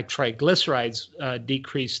 My triglycerides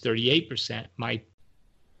decreased 38%.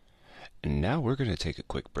 And now we're going to take a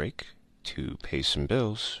quick break to pay some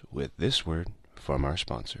bills with this word from our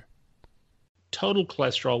sponsor. Total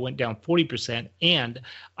cholesterol went down 40%, and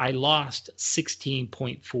I lost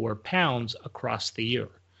 16.4 pounds across the year.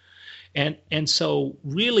 And so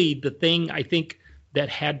really the thing I think that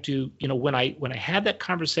had to, when I had that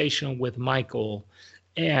conversation with Michael,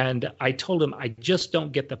 and I told him I just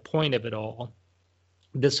don't get the point of it all,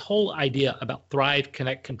 this whole idea about Thrive,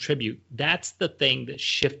 Connect, Contribute, that's the thing that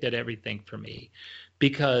shifted everything for me.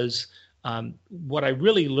 Because what I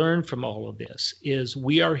really learned from all of this is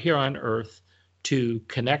we are here on earth to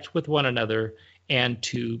connect with one another and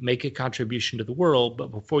to make a contribution to the world.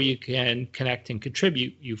 But before you can connect and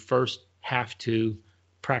contribute, you first have to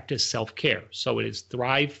practice self-care. So it is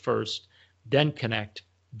thrive first, then connect,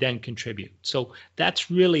 then contribute. So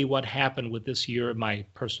that's really what happened with this year of my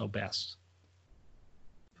personal best.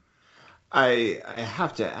 I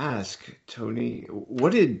have to ask, Tony,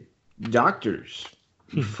 what did doctors,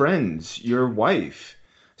 friends, your wife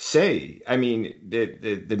say? I mean,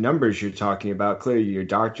 the numbers you're talking about, clearly your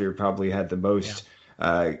doctor probably had the most,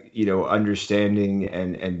 understanding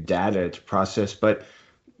and data to process, but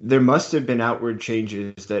there must have been outward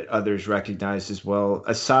changes that others recognized as well,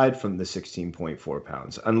 aside from the 16.4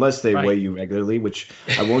 pounds, unless they weigh you regularly, which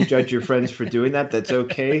I won't judge your friends for doing that. That's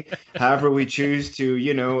okay. However we choose to,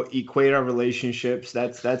 equate our relationships,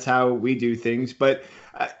 that's how we do things. But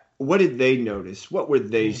what did they notice? What were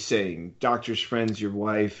they saying? Doctors, friends, your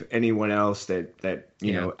wife, anyone else that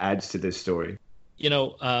adds to this story?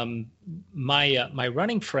 My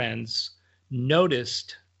running friends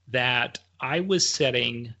noticed that I was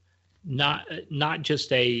setting not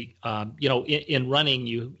just a in running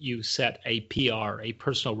you set a PR, a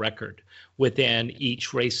personal record within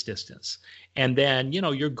each race distance, and then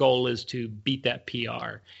your goal is to beat that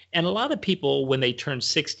PR. And a lot of people, when they turn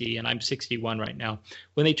 60, and I'm 61 right now,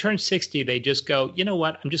 when they turn 60, they just go, you know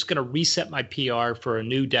what, I'm just going to reset my PR for a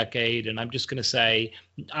new decade, and I'm just going to say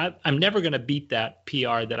I'm never going to beat that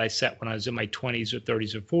PR that I set when I was in my 20s or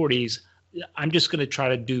 30s or 40s. I'm just going to try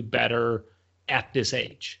to do better at this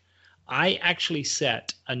age. I actually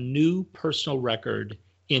set a new personal record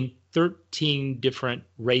in 13 different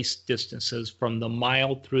race distances from the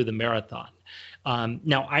mile through the marathon.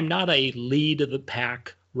 Now, I'm not a lead of the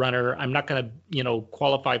pack runner. I'm not going to,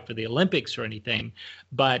 qualify for the Olympics or anything,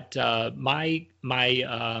 but my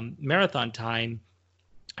marathon time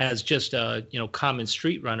as just a, common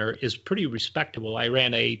street runner is pretty respectable. I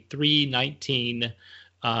ran a 3:19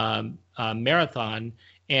 marathon.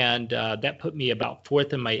 And that put me about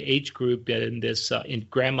fourth in my age group in this in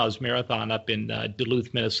Grandma's Marathon up in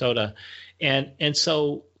Duluth, Minnesota, and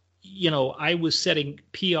so I was setting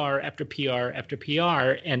PR after PR after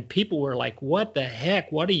PR, and people were like, "What the heck?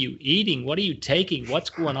 What are you eating? What are you taking? What's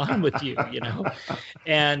going on with you?"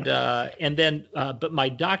 And then but my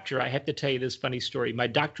doctor, I have to tell you this funny story. My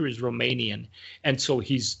doctor is Romanian, and so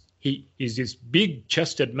he's this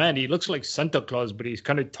big-chested man. He looks like Santa Claus, but he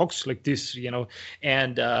kind of talks like this,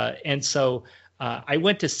 And so I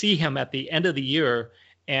went to see him at the end of the year,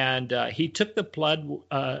 and he took the blood.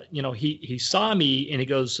 He saw me, and he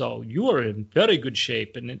goes, "Oh, you are in very good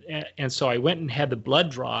shape." And so I went and had the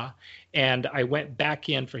blood draw, and I went back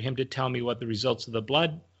in for him to tell me what the results of the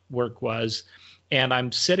blood work was. And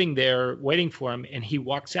I'm sitting there waiting for him, and he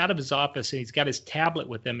walks out of his office, and he's got his tablet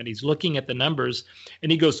with him, and he's looking at the numbers,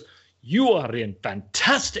 and he goes, "You are in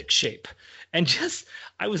fantastic shape." And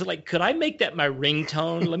I was like, could I make that my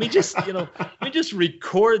ringtone? Let me just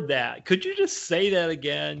record that. Could you just say that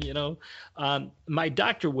again? My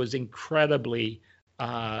doctor was incredibly,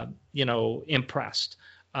 impressed.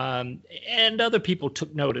 And other people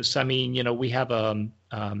took notice. I mean, we have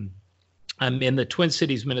I'm in the Twin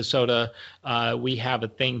Cities, Minnesota. We have a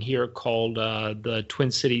thing here called the Twin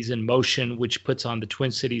Cities in Motion, which puts on the Twin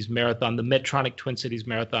Cities Marathon, the Medtronic Twin Cities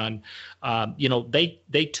Marathon.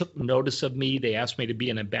 They took notice of me. They asked me to be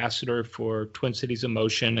an ambassador for Twin Cities in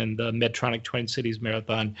Motion and the Medtronic Twin Cities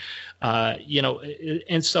Marathon.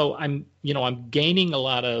 And so I'm gaining a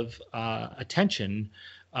lot of attention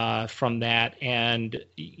from that, and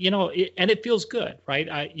and it feels good, right?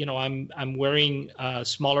 I'm wearing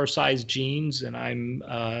smaller size jeans, and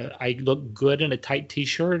I look good in a tight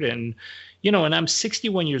t-shirt, and and I'm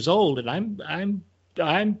 61 years old, and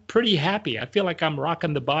I'm pretty happy. I feel like I'm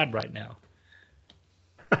rocking the bod right now.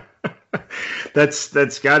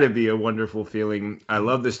 That's got to be a wonderful feeling. I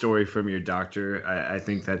love the story from your doctor. I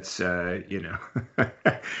think that's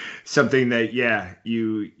something that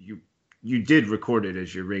you did record it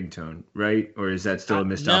as your ringtone, right? Or is that still a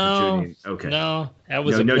missed opportunity? Okay. No, that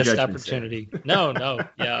was a missed opportunity. No,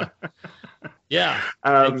 yeah. Yeah,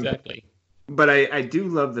 exactly. But I do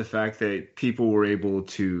love the fact that people were able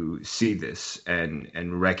to see this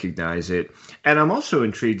and recognize it. And I'm also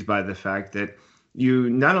intrigued by the fact that you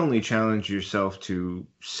not only challenge yourself to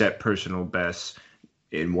set personal bests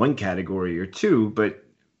in one category or two, but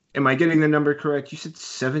am I getting the number correct? You said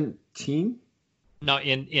 17? No,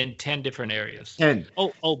 in 10 different areas. 10.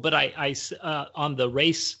 But I on the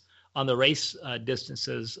race on the race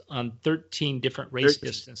distances, on 13 different race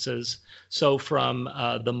distances. So from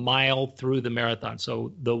the mile through the marathon.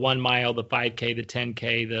 So the 1 mile, the 5K, the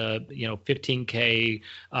 10K, the 15K,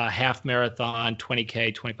 half marathon,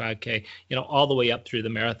 20K, 25K, all the way up through the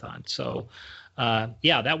marathon. So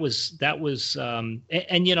that was,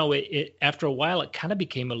 it after a while, it kind of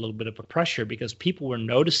became a little bit of a pressure because people were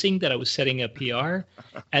noticing that I was setting a PR.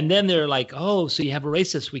 And then they're like, oh, so you have a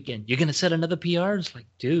race this weekend. You're going to set another PR? It's like,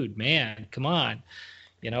 dude, man, come on.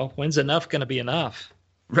 When's enough going to be enough?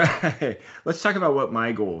 Right. Let's talk about what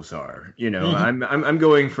my goals are. I'm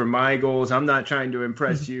going for my goals. I'm not trying to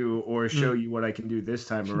impress you or show you what I can do this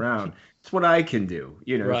time around. It's what I can do.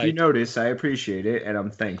 Right. If you notice, I appreciate it and I'm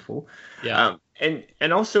thankful. Yeah.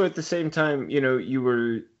 And also at the same time, you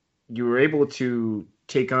were able to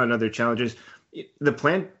take on other challenges. The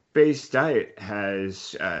plant-based diet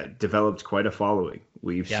has developed quite a following.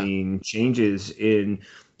 We've seen changes in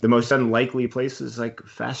the most unlikely places like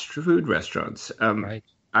fast food restaurants. Right.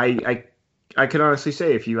 I can honestly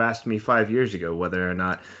say if you asked me 5 years ago whether or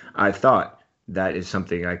not I thought that is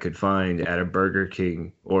something I could find at a Burger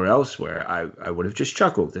King or elsewhere, I would have just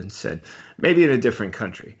chuckled and said, maybe in a different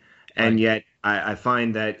country. And yet I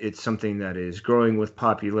find that it's something that is growing with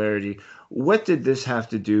popularity. What did this have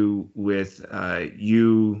to do with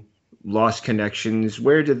you lost connections?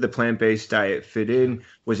 Where did the plant-based diet fit in?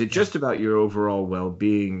 Was it just about your overall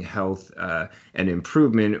well-being, health, and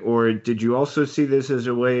improvement? Or did you also see this as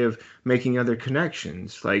a way of making other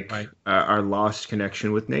connections, like our lost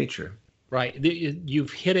connection with nature? Right.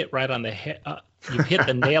 You've hit it right on the head. You've hit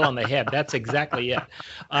the nail on the head. That's exactly it.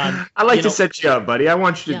 I like to set you up, buddy. I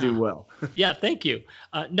want you to do well. Yeah, thank you.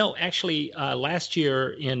 No, actually, last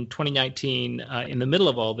year in 2019, in the middle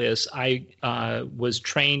of all this, I was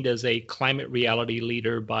trained as a climate reality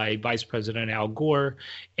leader by Vice President Al Gore.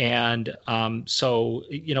 And so,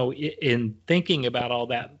 in thinking about all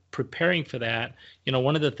that, preparing for that,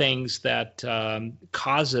 one of the things that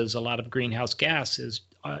causes a lot of greenhouse gas is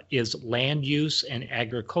land use and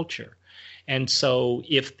agriculture. And so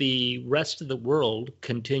if the rest of the world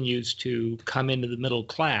continues to come into the middle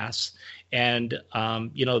class and,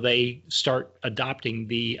 they start adopting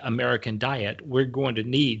the American diet, we're going to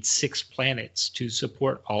need 6 planets to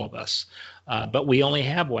support all of us. But we only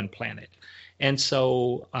have 1 planet. And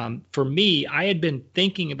so for me, I had been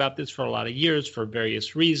thinking about this for a lot of years for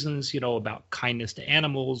various reasons, about kindness to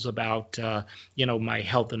animals, about, my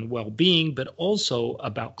health and well-being, but also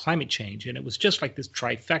about climate change. And it was just like this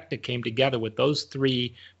trifecta came together with those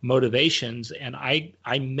 3 motivations. And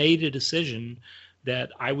I made a decision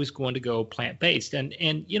that I was going to go plant-based. And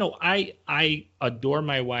I adore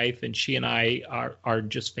my wife, and she and I are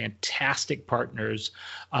just fantastic partners.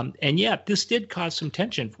 And yet this did cause some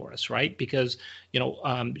tension for us, right? Because,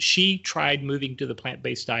 she tried moving to the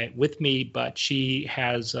plant-based diet with me, but she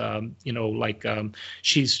has,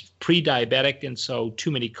 she's pre-diabetic, and so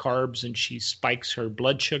too many carbs, and she spikes her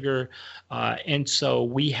blood sugar. And so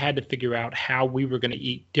we had to figure out how we were going to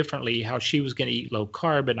eat differently, how she was going to eat low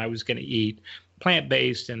carb and I was going to eat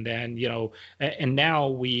plant-based. And then, and now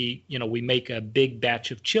we make a big batch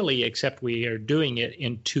of chili, except we are doing it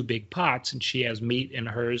in 2 big pots, and she has meat in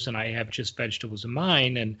hers and I have just vegetables in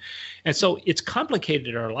mine. And so it's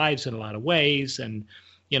complicated our lives in a lot of ways. And,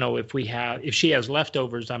 if she has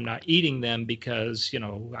leftovers, I'm not eating them because,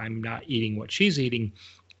 I'm not eating what she's eating.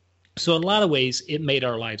 So in a lot of ways, it made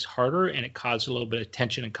our lives harder and it caused a little bit of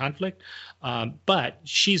tension and conflict. But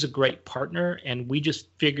she's a great partner, and we just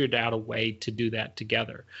figured out a way to do that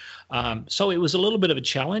together. So it was a little bit of a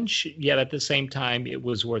challenge, yet at the same time, it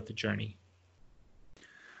was worth the journey.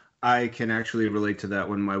 I can actually relate to that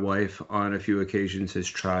when my wife on a few occasions has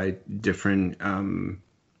tried different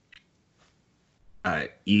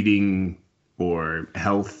eating or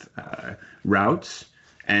health routes.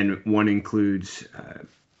 And one includes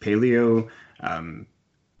paleo. I'm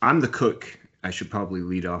the cook. I should probably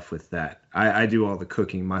lead off with that. I do all the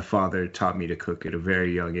cooking. My father taught me to cook at a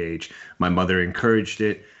very young age. My mother encouraged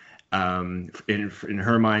it. In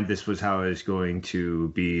her mind, this was how I was going to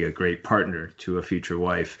be a great partner to a future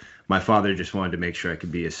wife. My father just wanted to make sure I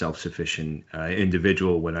could be a self-sufficient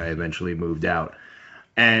individual when I eventually moved out.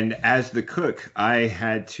 And as the cook, I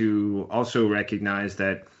had to also recognize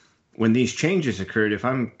that when these changes occurred, if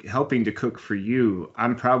I'm helping to cook for you,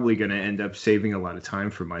 I'm probably going to end up saving a lot of time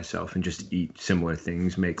for myself and just eat similar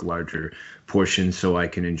things, make larger portions so I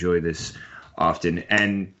can enjoy this often.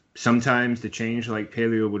 And sometimes the change like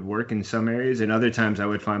paleo would work in some areas, and other times I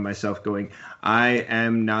would find myself going, I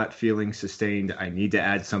am not feeling sustained. I need to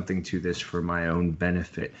add something to this for my own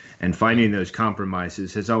benefit. And finding those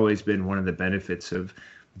compromises has always been one of the benefits of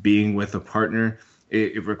being with a partner.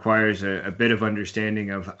 it requires a bit of understanding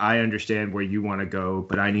of, I understand where you want to go,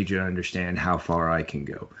 but I need you to understand how far I can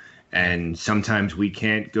go. And sometimes we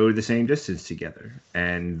can't go the same distance together.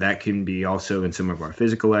 And that can be also in some of our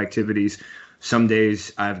physical activities. Some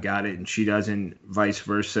days I've got it and she doesn't, vice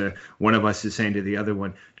versa. One of us is saying to the other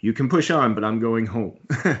one, you can push on, but I'm going home.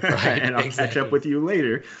 Right, and I'll catch up with you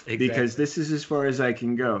later because this is as far as I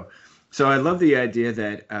can go. So I love the idea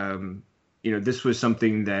that, this was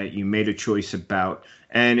something that you made a choice about.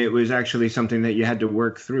 And it was actually something that you had to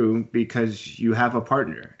work through because you have a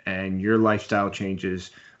partner and your lifestyle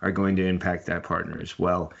changes are going to impact that partner as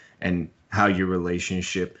well, and how your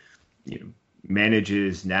relationship,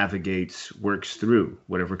 manages, navigates, works through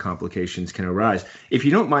whatever complications can arise. If you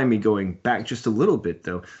don't mind me going back just a little bit,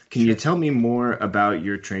 though, can you tell me more about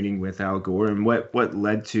your training with Al Gore and what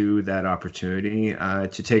led to that opportunity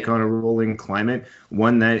to take on a role in climate,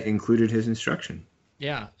 one that included his instruction?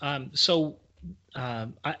 Yeah.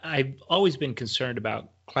 I've always been concerned about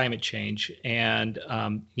climate change, and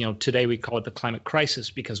today we call it the climate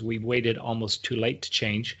crisis because we've waited almost too late to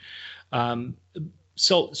change.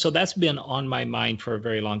 So that's been on my mind for a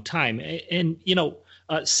very long time. And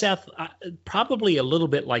Seth, probably a little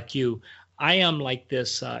bit like you, I am like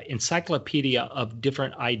this encyclopedia of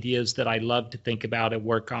different ideas that I love to think about and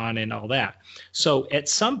work on and all that. So at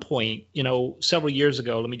some point, several years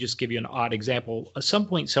ago, let me just give you an odd example. At some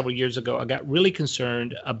point several years ago, I got really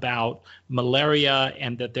concerned about malaria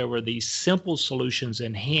and that there were these simple solutions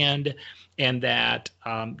in hand, and that,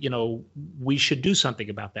 we should do something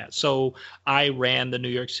about that. So I ran the New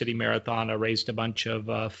York City Marathon. I raised a bunch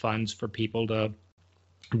of funds for people to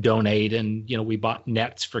donate, and we bought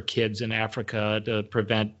nets for kids in Africa to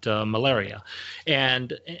prevent malaria,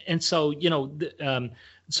 and so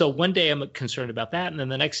so one day I'm concerned about that, and then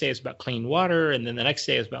the next day it's about clean water, and then the next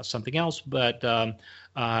day is about something else. But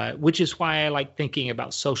which is why I like thinking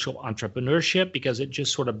about social entrepreneurship, because it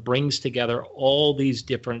just sort of brings together all these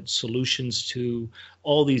different solutions to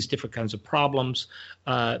all these different kinds of problems.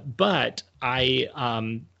 But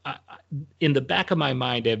in the back of my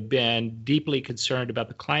mind, I've been deeply concerned about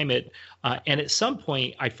the climate. And at some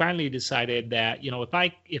point, I finally decided that,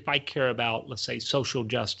 if I care about, let's say, social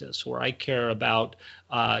justice, or I care about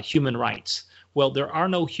human rights, well, there are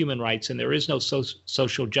no human rights and there is no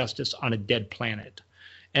social justice on a dead planet.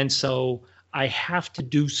 And so I have to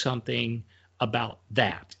do something about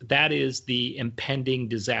that. That is the impending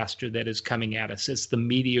disaster that is coming at us. It's the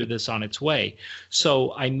meteor that's on its way.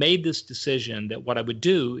 So I made this decision that what I would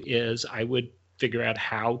do is I would figure out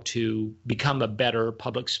how to become a better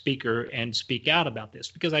public speaker and speak out about this,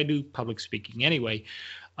 because I do public speaking anyway.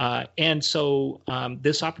 And so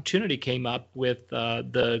this opportunity came up with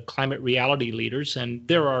the climate reality leaders, and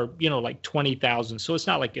there are, like 20,000. So it's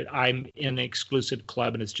not like I'm in an exclusive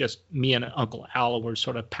club and it's just me and Uncle Al, and we're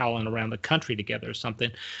sort of palling around the country together or something.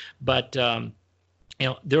 But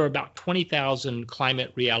there are about 20,000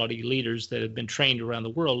 climate reality leaders that have been trained around the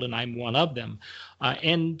world, and I'm one of them.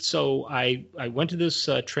 And so I went to this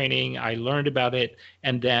training, I learned about it,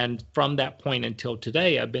 and then from that point until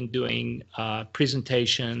today, I've been doing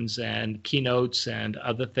presentations and keynotes and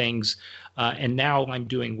other things. And now I'm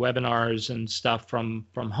doing webinars and stuff from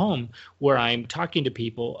home, where I'm talking to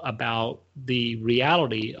people about the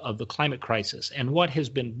reality of the climate crisis. And what has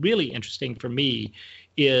been really interesting for me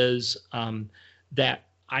is that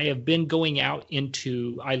I have been going out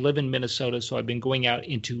I live in Minnesota, so I've been going out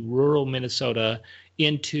into rural Minnesota,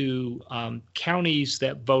 into counties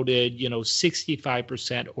that voted,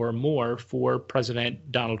 65% or more for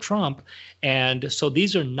President Donald Trump. And so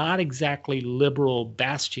these are not exactly liberal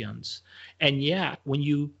bastions. And yet, when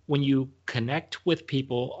you connect with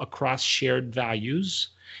people across shared values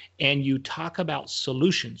and you talk about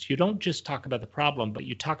solutions, you don't just talk about the problem, but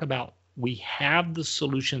you talk about, we have the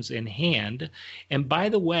solutions in hand. And by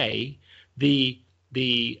the way, the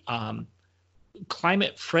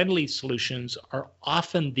climate-friendly solutions are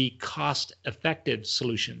often the cost-effective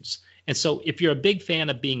solutions. And so if you're a big fan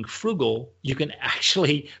of being frugal, you can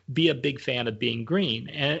actually be a big fan of being green.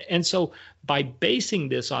 And so by basing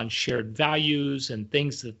this on shared values and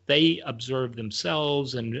things that they observe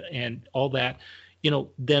themselves and all that,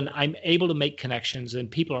 then I'm able to make connections, and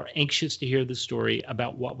people are anxious to hear the story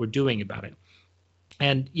about what we're doing about it.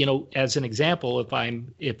 And, as an example, if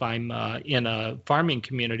I'm in a farming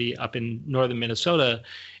community up in northern Minnesota,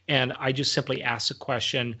 and I just simply ask the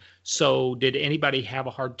question, so did anybody have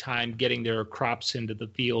a hard time getting their crops into the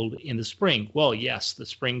field in the spring? Well, yes, the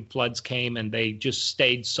spring floods came and they just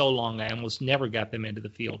stayed so long, I almost never got them into the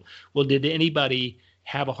field. Well, did anybody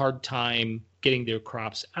have a hard time getting their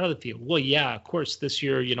crops out of the field. Well, yeah, of course, this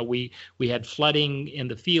year, we had flooding in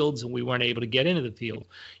the fields and we weren't able to get into the field.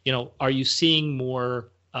 Are you seeing more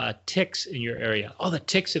ticks in your area? Oh, the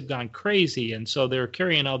ticks have gone crazy, and so they're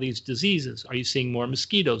carrying all these diseases. Are you seeing more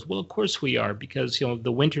mosquitoes? Well, of course we are, because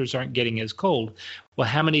the winters aren't getting as cold. Well,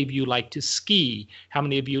 how many of you like to ski? How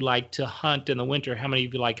many of you like to hunt in the winter? How many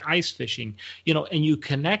of you like ice fishing? And you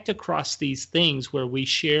connect across these things where we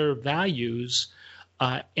share values,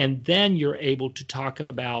 and then you're able to talk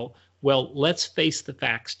about, well, let's face the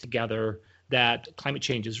facts together that climate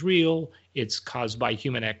change is real, it's caused by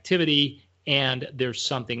human activity, and there's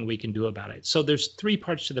something we can do about it. So there's three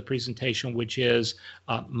parts to the presentation, which is,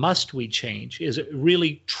 must we change? Is it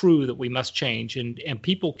really true that we must change? And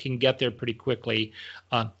people can get there pretty quickly.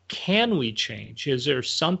 Can we change? Is there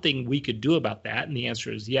something we could do about that? And the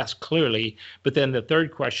answer is yes, clearly. But then the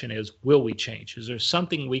third question is, will we change? Is there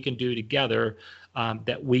something we can do together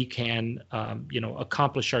that we can,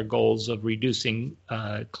 accomplish our goals of reducing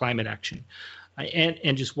climate action?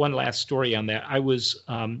 And just one last story on that. I was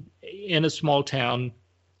in a small town,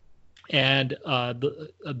 and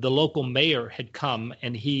the local mayor had come,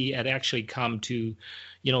 and he had actually come to,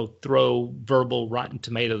 throw verbal rotten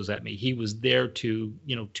tomatoes at me. He was there to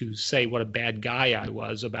say what a bad guy I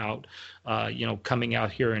was about, coming out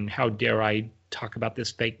here, and how dare I talk about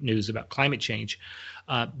this fake news about climate change.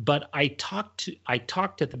 But I talked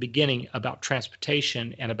at the beginning about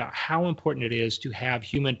transportation and about how important it is to have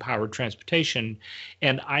human-powered transportation.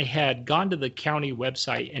 And I had gone to the county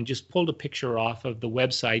website and just pulled a picture off of the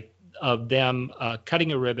website of them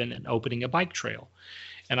cutting a ribbon and opening a bike trail.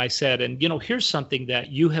 And I said, and here's something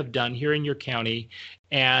that you have done here in your county,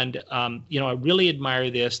 and I really admire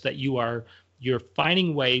this, that you're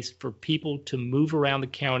finding ways for people to move around the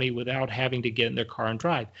county without having to get in their car and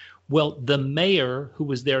drive. Well, the mayor, who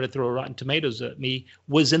was there to throw rotten tomatoes at me,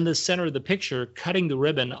 was in the center of the picture cutting the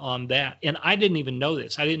ribbon on that. And I didn't even know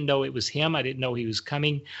this. I didn't know it was him. I didn't know he was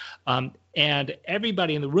coming. And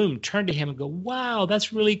everybody in the room turned to him and go, wow,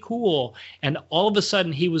 that's really cool. And all of a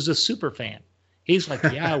sudden, he was a super fan. He's like,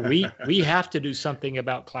 yeah, we have to do something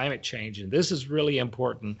about climate change, and this is really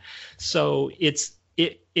important. So it's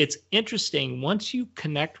interesting. Once you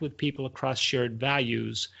connect with people across shared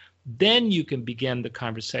values, then you can begin the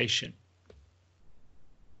conversation.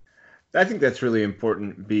 I think that's really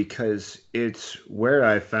important, because it's where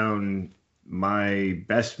I found my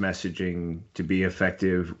best messaging to be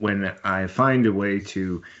effective, when I find a way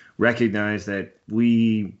to recognize that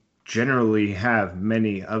we generally have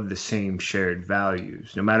many of the same shared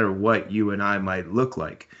values, no matter what you and I might look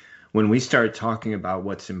like. When we start talking about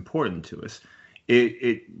what's important to us,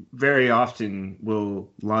 it very often will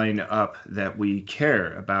line up that we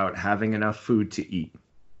care about having enough food to eat.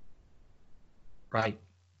 Right.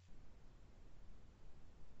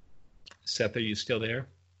 Seth, are you still there?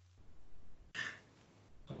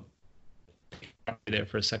 There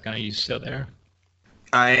for a second. Are you still there?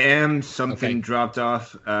 I am. Something dropped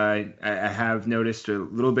off. I have noticed a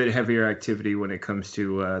little bit heavier activity when it comes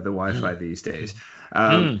to the Wi-Fi these days.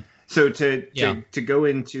 So to go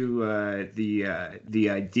into the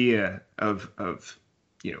idea of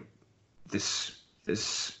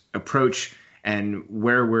this approach and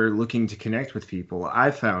where we're looking to connect with people,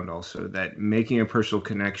 I found also that making a personal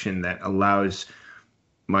connection that allows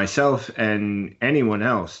myself and anyone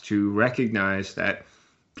else to recognize that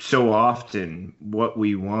so often what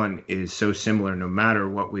we want is so similar, no matter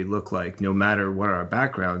what we look like, no matter what our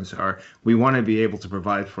backgrounds are. We want to be able to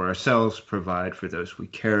provide for ourselves, provide for those we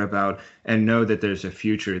care about, and know that there's a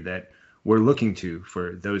future that we're looking to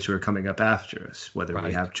for those who are coming up after us, whether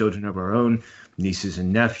we have children of our own, nieces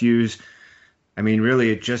and nephews. I mean,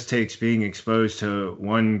 really, it just takes being exposed to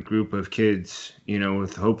one group of kids,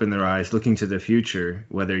 with hope in their eyes, looking to the future,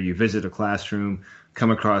 whether you visit a classroom,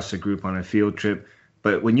 come across a group on a field trip.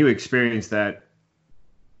 But when you experience that,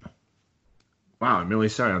 wow, I'm really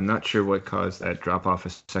sorry. I'm not sure what caused that drop off a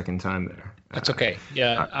second time there. That's okay.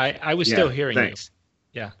 Yeah, I was still hearing thanks.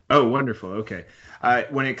 You. Yeah. Oh, wonderful. Okay.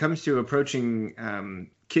 When it comes to approaching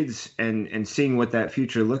kids and seeing what that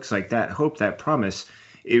future looks like, that hope, that promise,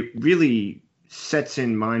 it really sets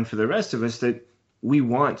in mind for the rest of us that we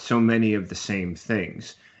want so many of the same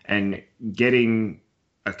things. And getting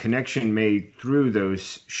a connection made through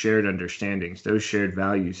those shared understandings, those shared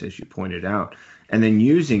values, as you pointed out, and then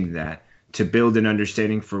using that to build an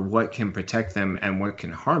understanding for what can protect them and what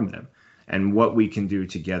can harm them, and what we can do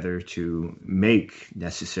together to make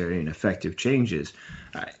necessary and effective changes.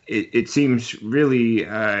 It seems really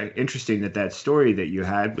interesting that story that you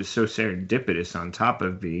had was so serendipitous, on top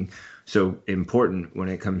of being so important when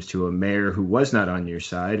it comes to a mayor who was not on your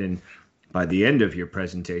side and by the end of your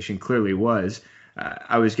presentation. Clearly was.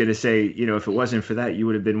 I was going to say, if it wasn't for that, you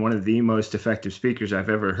would have been one of the most effective speakers I've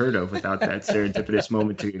ever heard of without that serendipitous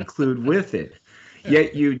moment to include with it.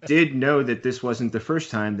 Yet you did know that this wasn't the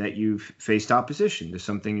first time that you've faced opposition to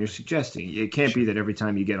something you're suggesting. It can't be that every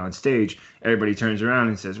time you get on stage, everybody turns around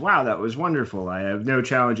and says, wow, that was wonderful. I have no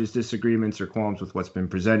challenges, disagreements, or qualms with what's been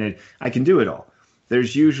presented. I can do it all.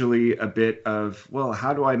 There's usually a bit of, well,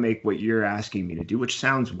 how do I make what you're asking me to do, which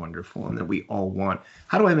sounds wonderful and that we all want,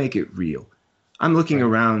 how do I make it real? I'm looking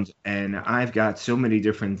around and I've got so many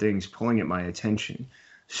different things pulling at my attention,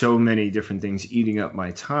 so many different things eating up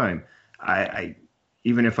my time. I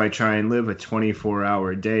even if I try and live a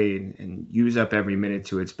 24-hour day and use up every minute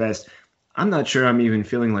to its best, I'm not sure I'm even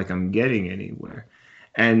feeling like I'm getting anywhere.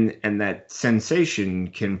 And that sensation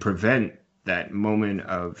can prevent that moment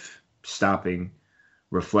of stopping,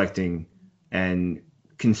 reflecting, and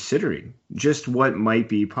considering just what might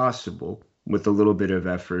be possible with a little bit of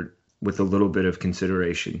effort, with a little bit of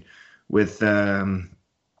consideration, with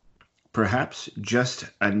perhaps just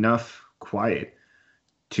enough quiet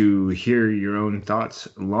to hear your own thoughts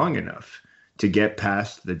long enough to get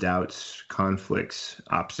past the doubts, conflicts,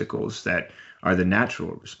 obstacles that are the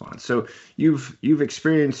natural response. So you've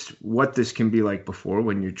experienced what this can be like before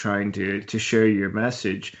when you're trying to share your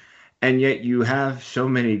message, and yet you have so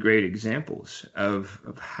many great examples of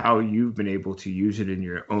how you've been able to use it in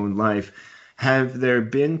your own life. Have there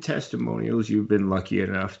been testimonials you've been lucky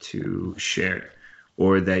enough to share,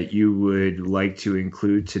 or that you would like to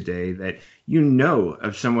include today, that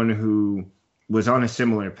of someone who was on a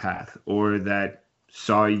similar path or that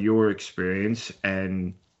saw your experience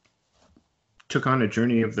and took on a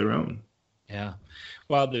journey of their own? Yeah.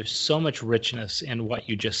 Well, there's so much richness in what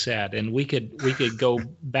you just said, and we could go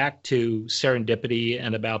back to serendipity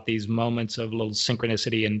and about these moments of little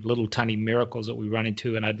synchronicity and little tiny miracles that we run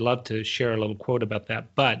into, and I'd love to share a little quote about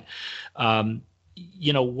that. But one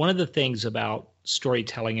of the things about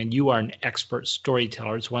storytelling, and you are an expert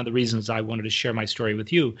storyteller, it's one of the reasons I wanted to share my story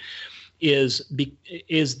with you, is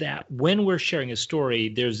that when we're sharing a story,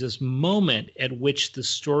 there's this moment at which the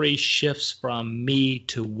story shifts from me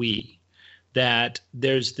to we. That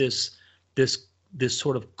there's this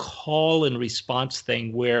sort of call and response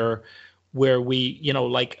thing where we,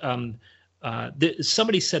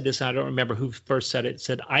 somebody said this, and I don't remember who first said it,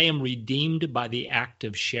 said, I am redeemed by the act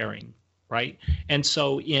of sharing. Right. And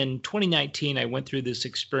so in 2019, I went through this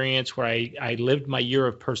experience where I lived my year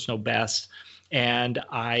of personal best. And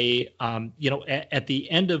I, at the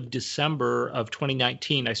end of December of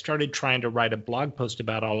 2019, I started trying to write a blog post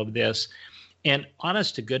about all of this. And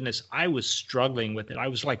honest to goodness, I was struggling with it. I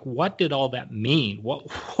was like, what did all that mean? What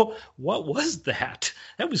was that?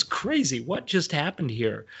 That was crazy. What just happened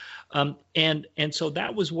here? And so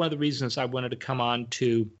that was one of the reasons I wanted to come on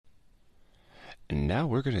to. And now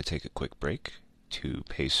we're going to take a quick break to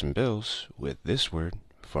pay some bills with this word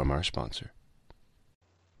from our sponsor.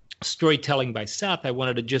 Storytelling by Seth. I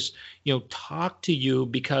wanted to just, talk to you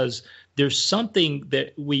because there's something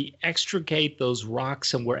that we extricate those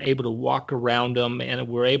rocks and we're able to walk around them and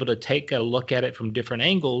we're able to take a look at it from different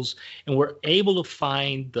angles, and we're able to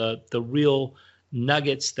find the real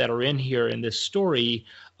nuggets that are in here in this story.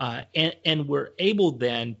 And we're able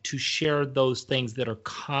then to share those things that are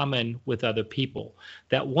common with other people.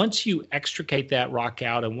 That once you extricate that rock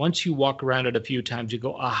out and once you walk around it a few times, you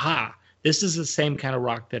go, aha, this is the same kind of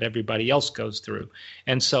rock that everybody else goes through.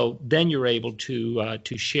 And so then you're able to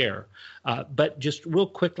share. But just real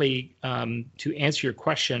quickly, to answer your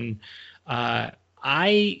question,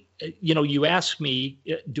 you asked me,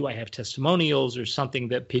 do I have testimonials or something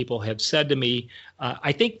that people have said to me?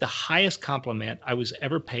 I think the highest compliment I was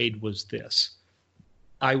ever paid was this.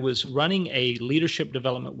 I was running a leadership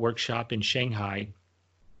development workshop in Shanghai,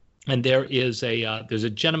 and there's a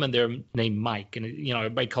gentleman there named Mike, and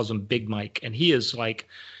everybody calls him Big Mike, and he is like,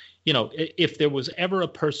 if there was ever a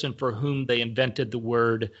person for whom they invented the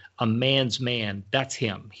word a man's man, that's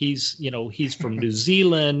him. He's from New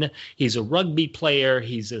Zealand. He's a rugby player.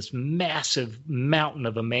 He's this massive mountain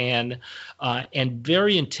of a man, and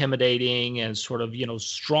very intimidating and sort of,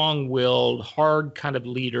 strong-willed, hard kind of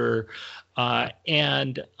leader.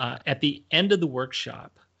 And at the end of the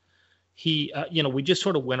workshop, he, we just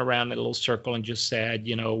sort of went around in a little circle and just said,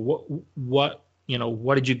 what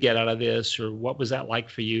did you get out of this, or what was that like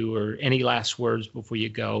for you, or any last words before you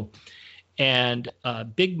go? And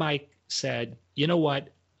Big Mike said, you know what,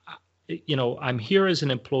 I'm here as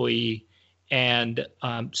an employee, and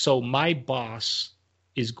so my boss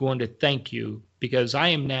is going to thank you because I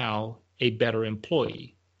am now a better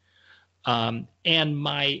employee. And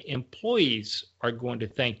my employees are going to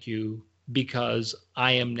thank you because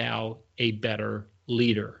I am now a better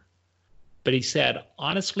leader. But he said,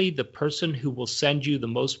 honestly, the person who will send you the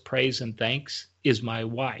most praise and thanks is my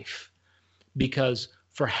wife, because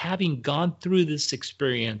for having gone through this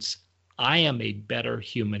experience, I am a better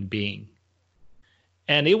human being.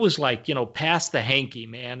 And it was like, past the hanky,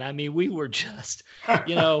 man. I mean, we were just,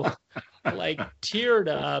 like teared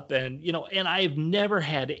up, and I've never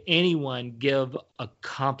had anyone give a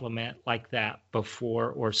compliment like that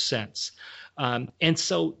before or since. And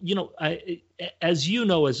so, as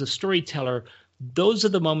as a storyteller, those are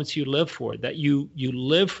the moments you live for, that you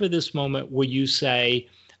live for this moment where you say,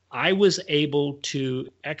 I was able to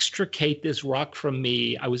extricate this rock from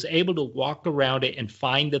me. I was able to walk around it and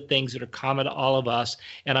find the things that are common to all of us.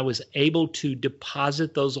 And I was able to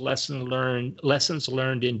deposit those lessons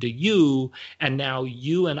learned into you. And now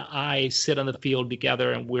you and I sit on the field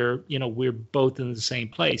together, and we're both in the same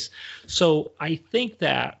place. So I think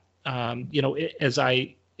that, as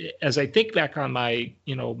I think back on my,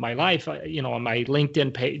 my life, on my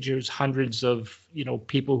LinkedIn page, there's hundreds of,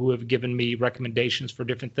 people who have given me recommendations for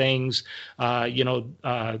different things.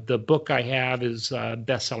 The book I have is a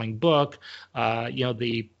best-selling book.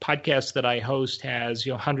 The podcast that I host has,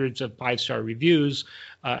 hundreds of 5-star reviews.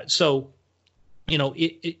 So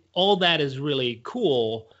all that is really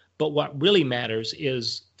cool. But what really matters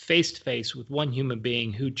is face-to-face with one human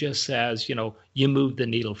being who just says, you moved the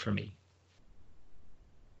needle for me.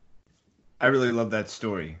 I really love that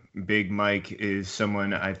story. Big Mike is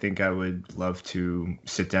someone I think I would love to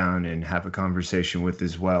sit down and have a conversation with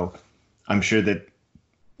as well. I'm sure that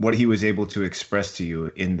what he was able to express to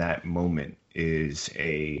you in that moment is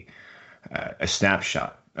a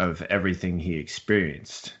snapshot of everything he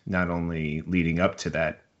experienced, not only leading up to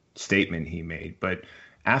that statement he made, but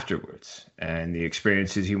afterwards, and the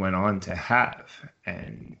experiences he went on to have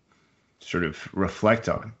and sort of reflect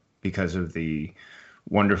on because of the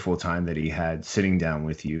wonderful time that he had sitting down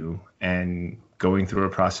with you and going through a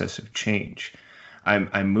process of change.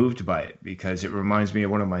 I'm moved by it because it reminds me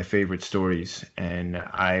of one of my favorite stories, and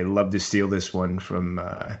I love to steal this one from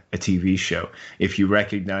a TV show. If you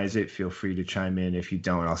recognize it, feel free to chime in. If you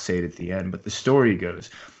don't, I'll say it at the end. But the story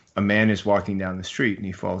goes, a man is walking down the street and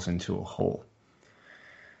he falls into a hole.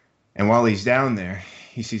 And while he's down there,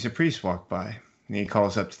 he sees a priest walk by, and he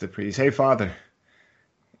calls up to the priest, "Hey, Father,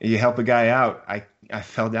 you help a guy out. I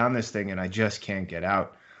fell down this thing and I just can't get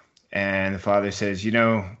out." And the father says,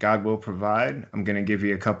 God will provide. I'm going to give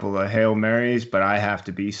you a couple of Hail Marys, but I have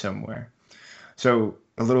to be somewhere. So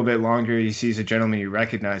a little bit longer, he sees a gentleman he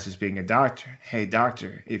recognizes being a doctor. "Hey,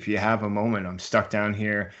 doctor, if you have a moment, I'm stuck down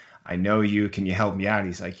here. I know you. Can you help me out?"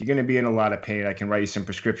 He's like, "You're going to be in a lot of pain. I can write you some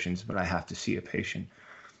prescriptions, but I have to see a patient."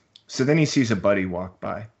 So then he sees a buddy walk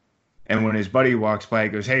by. And when his buddy walks by, he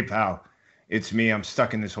goes, "Hey, pal, it's me. I'm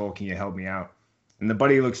stuck in this hole. Can you help me out?" And the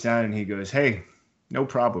buddy looks down and he goes, "Hey, no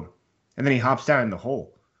problem." And then he hops down in the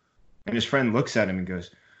hole. And his friend looks at him and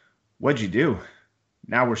goes, "What'd you do?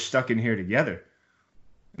 Now we're stuck in here together."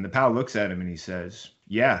 And the pal looks at him and he says,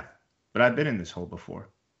 "Yeah, but I've been in this hole before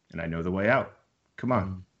and I know the way out. Come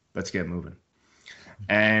on, let's get moving."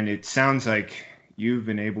 And it sounds like you've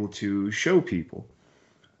been able to show people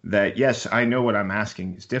that, yes, I know what I'm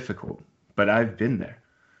asking is difficult, but I've been there.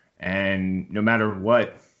 And no matter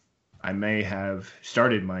what, I may have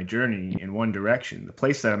started my journey in one direction. The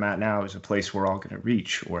place that I'm at now is a place we're all going to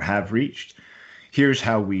reach or have reached. Here's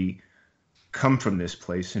how we come from this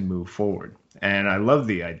place and move forward. And I love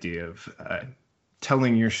the idea of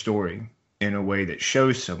telling your story in a way that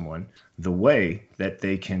shows someone the way that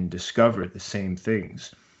they can discover the same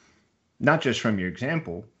things, not just from your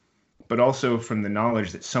example, but also from the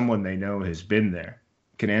knowledge that someone they know has been there,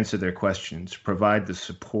 can answer their questions, provide the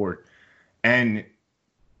support, and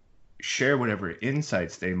share whatever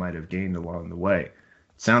insights they might have gained along the way.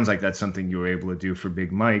 Sounds like that's something you were able to do for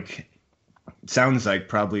Big Mike. Sounds like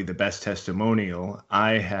probably the best testimonial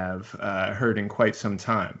I have heard in quite some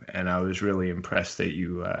time. And I was really impressed that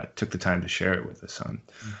you took the time to share it with us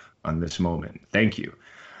on this moment. Thank you.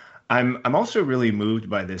 I'm also really moved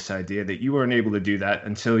by this idea that you weren't able to do that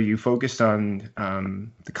until you focused on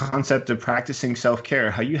the concept of practicing self-care,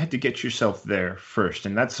 how you had to get yourself there first.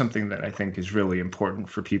 And that's something that I think is really important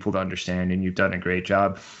for people to understand, and you've done a great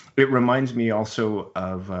job. It reminds me also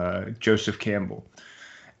of Joseph Campbell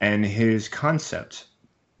and his concept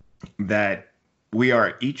that we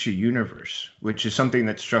are each a universe, which is something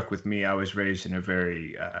that struck with me. I was raised in a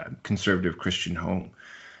very conservative Christian home.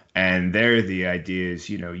 And there, the idea is,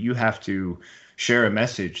 you have to share a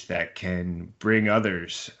message that can bring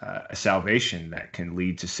others a salvation that can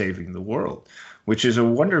lead to saving the world. which is a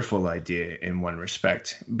wonderful idea in one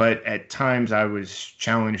respect. But at times I was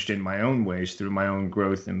challenged in my own ways through my own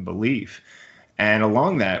growth and belief. And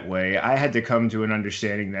along that way, I had to come to an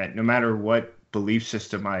understanding that no matter what belief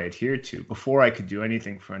system I adhered to, before I could do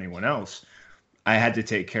anything for anyone else, I had to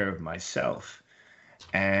take care of myself.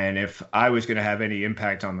 And if I was going to have any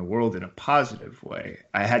impact on the world in a positive way,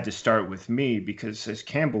 I had to start with me because, as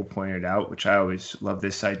Campbell pointed out, which I always love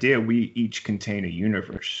this idea, we each contain a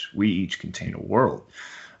universe. We each contain a world.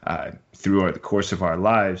 Through the course of our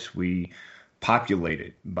lives, we populate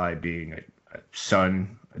it by being a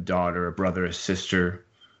son, a daughter, a brother, a sister,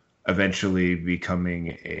 eventually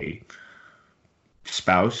becoming a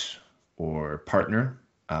spouse or partner,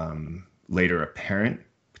 later a parent,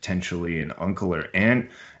 potentially an uncle or aunt,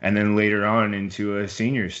 and then later on into a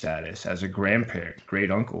senior status as a grandparent, great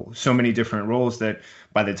uncle. So many different roles that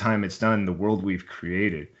by the time it's done, the world we've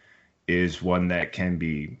created is one that can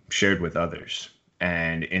be shared with others.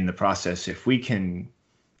 And in the process, if we can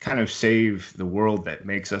kind of save the world that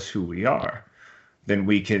makes us who we are, then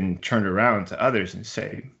we can turn around to others and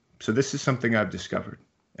say, so this is something I've discovered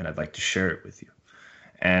and I'd like to share it with you.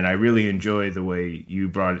 And I really enjoy the way you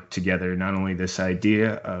brought together not only this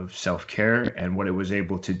idea of self-care and what it was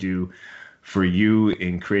able to do for you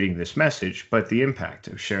in creating this message, but the impact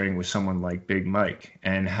of sharing with someone like Big Mike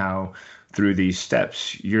and how through these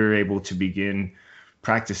steps you're able to begin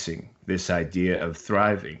practicing this idea of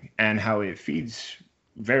thriving and how it feeds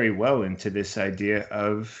very well into this idea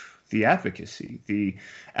of the advocacy, the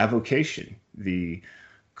avocation, the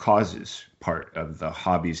causes part of the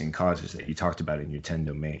hobbies and causes that you talked about in your 10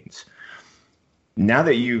 domains. Now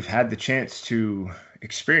that you've had the chance to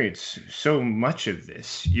experience so much of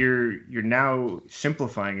this, you're now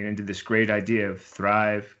simplifying it into this great idea of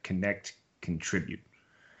thrive, connect, contribute.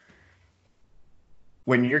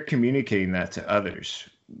 When you're communicating that to others,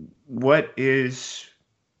 what is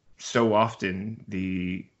so often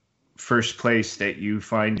the first place that you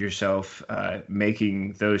find yourself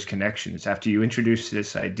making those connections after you introduce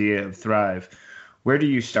this idea of thrive? Where do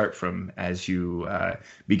you start from as you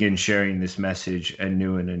begin sharing this message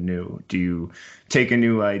anew and anew? Do you take a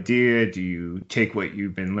new idea? Do you take what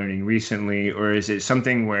you've been learning recently? Or is it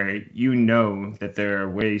something where you know that there are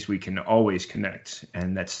ways we can always connect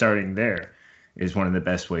and that starting there is one of the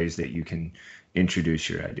best ways that you can introduce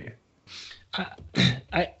your idea?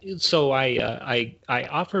 I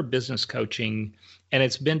offer business coaching, and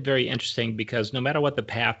it's been very interesting because no matter what the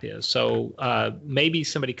path is, so maybe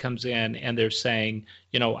somebody comes in and they're saying,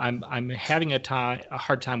 I'm having a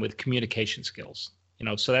hard time with communication skills.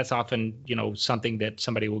 So that's often, something that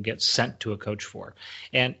somebody will get sent to a coach for.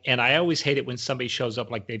 And I always hate it when somebody shows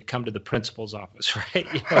up like they'd come to the principal's office, right?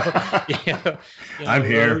 I'm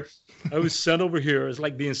here. I was sent over here. It's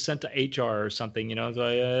like being sent to HR or something,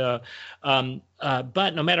 So,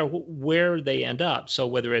 but no matter where they end up, so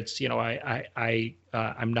whether it's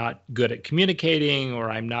I'm not good at communicating, or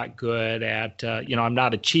I'm not good at I'm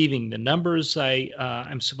not achieving the numbers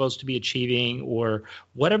I'm supposed to be achieving, or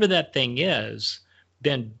whatever that thing is,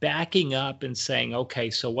 then backing up and saying, okay,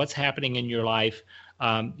 so what's happening in your life?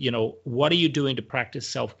 What are you doing to practice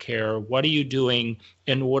self-care? What are you doing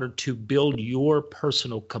in order to build your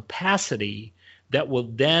personal capacity that will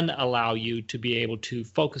then allow you to be able to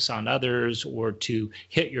focus on others or to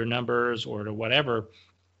hit your numbers or to whatever?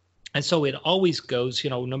 And so it always goes,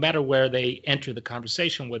 no matter where they enter the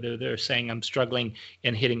conversation, whether they're saying I'm struggling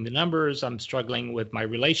in hitting the numbers, I'm struggling with my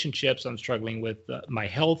relationships, I'm struggling with my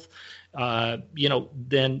health,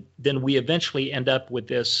 then we eventually end up with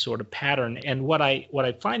this sort of pattern. And what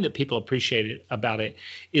I find that people appreciate about it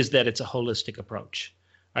is that it's a holistic approach,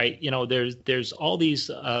 right? There's all these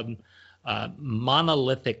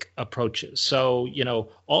monolithic approaches. So,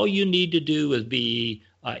 all you need to do is be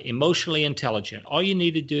emotionally intelligent. All you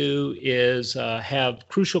need to do is have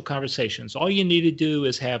crucial conversations. All you need to do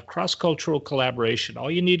is have cross-cultural collaboration.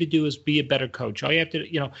 All you need to do is be a better coach. All you have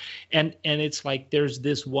to, and it's like there's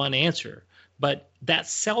this one answer. But that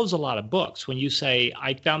sells a lot of books. When you say,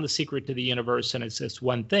 I found the secret to the universe and it's this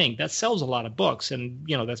one thing, that sells a lot of books. And,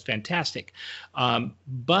 that's fantastic.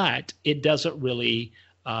 But it doesn't really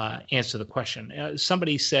answer the question.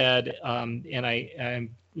 Somebody said, and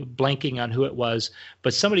I'm blanking on who it was,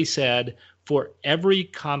 but somebody said, for every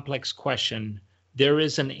complex question, there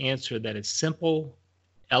is an answer that is simple,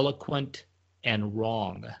 eloquent, and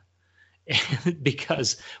wrong.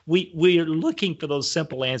 because we are looking for those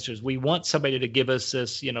simple answers. We want somebody to give us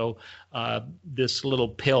this, this little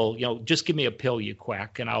pill. Just give me a pill, you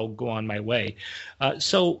quack, and I'll go on my way.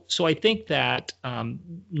 So I think that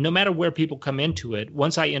no matter where people come into it,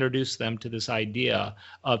 once I introduce them to this idea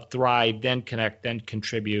of thrive, then connect, then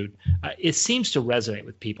contribute, it seems to resonate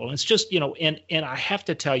with people. And it's just, and I have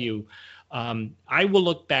to tell you, I will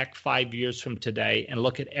look back 5 years from today and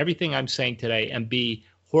look at everything I'm saying today and be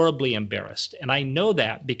horribly embarrassed. And I know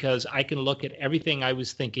that because I can look at everything I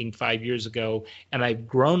was thinking 5 years ago, and I've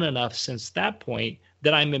grown enough since that point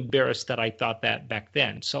that I'm embarrassed that I thought that back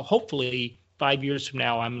then. So hopefully 5 years from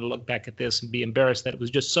now, I'm going to look back at this and be embarrassed that it was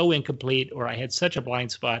just so incomplete, or I had such a blind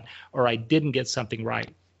spot, or I didn't get something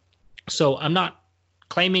right. So I'm not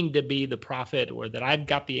claiming to be the prophet or that I've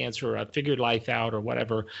got the answer or I've figured life out or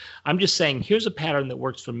whatever. I'm just saying, here's a pattern that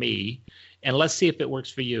works for me, and let's see if it works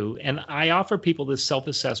for you. And I offer people this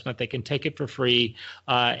self-assessment. They can take it for free.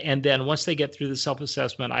 And then once they get through the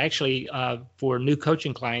self-assessment, I actually, for new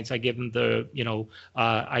coaching clients, I give them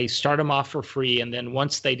I start them off for free. And then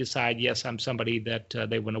once they decide, yes, I'm somebody that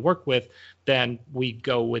they want to work with, then we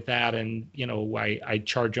go with that. And, I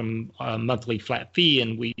charge them a monthly flat fee,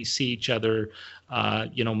 and we see each other,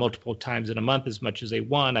 multiple times in a month, as much as they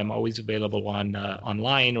want. I'm always available on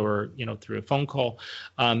online or, through a phone call.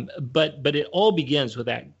 But it all begins with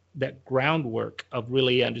that groundwork of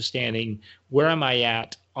really understanding, where am I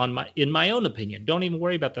at in my own opinion. Don't even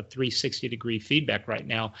worry about the 360-degree feedback right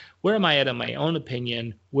now. Where am I at in my own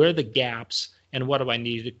opinion? Where are the gaps, and what do I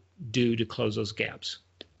need to do to close those gaps?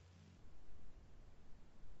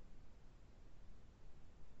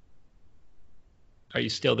 Are you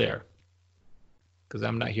still there? Because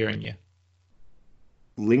I'm not hearing you.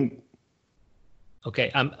 Link.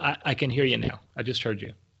 Okay, I can hear you now. I just heard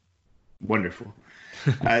you. Wonderful.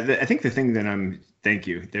 I think the thing that thank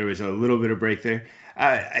you. There was a little bit of break there.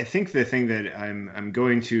 I think the thing that I'm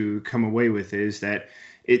going to come away with is that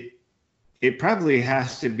it probably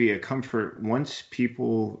has to be a comfort once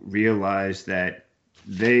people realize that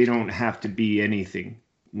they don't have to be anything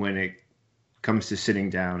when it comes to sitting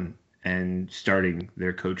down and starting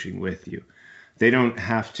their coaching with you. They don't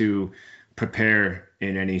have to prepare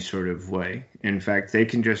in any sort of way. In fact, they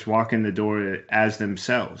can just walk in the door as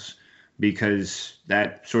themselves, because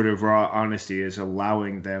that sort of raw honesty is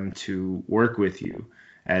allowing them to work with you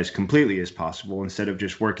as completely as possible, instead of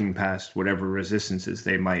just working past whatever resistances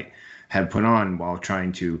they might have put on while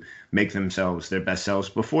trying to make themselves their best selves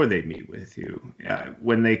before they meet with you.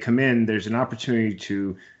 When they come in, there's an opportunity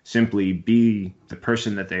to simply be the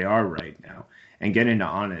person that they are right now and get into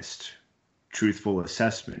honest, truthful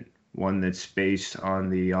assessment, one that's based on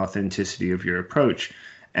the authenticity of your approach.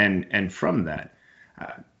 And from that,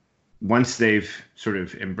 once they've sort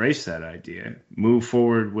of embraced that idea, move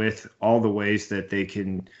forward with all the ways that they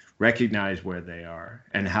can recognize where they are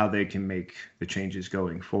and how they can make the changes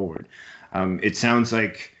going forward. It sounds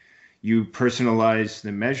like you personalize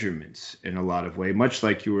the measurements in a lot of ways, much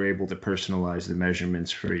like you were able to personalize the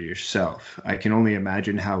measurements for yourself. I can only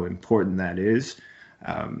imagine how important that is,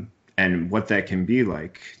 and what that can be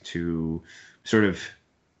like to sort of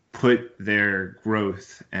put their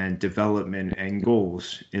growth and development and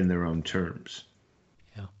goals in their own terms.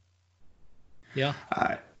 Yeah.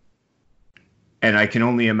 And I can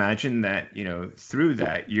only imagine that, through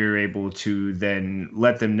that, you're able to then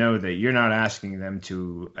let them know that you're not asking them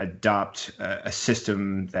to adopt a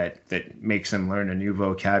system that makes them learn a new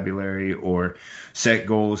vocabulary or set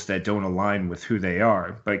goals that don't align with who they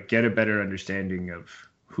are, but get a better understanding of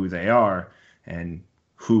who they are and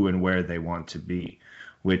who and where they want to be,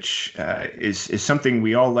 which is something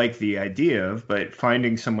we all like the idea of, but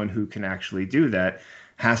finding someone who can actually do that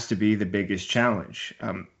has to be the biggest challenge.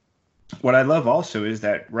 What I love also is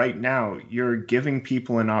that right now you're giving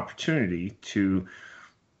people an opportunity to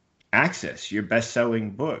access your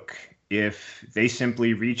best-selling book if they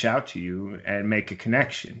simply reach out to you and make a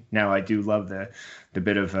connection. Now, I do love the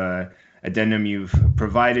bit of addendum you've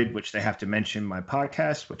provided, which they have to mention my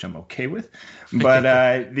podcast, which I'm okay with. But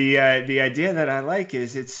the idea that I like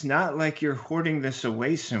is it's not like you're hoarding this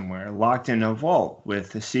away somewhere, locked in a vault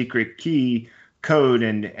with a secret key code,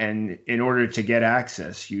 and in order to get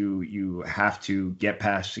access, you have to get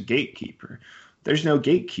past the gatekeeper. There's no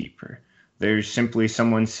gatekeeper. There's simply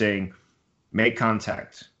someone saying, make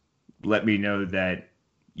contact. Let me know that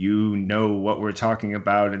you know what we're talking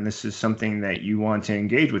about, and this is something that you want to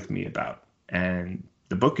engage with me about, and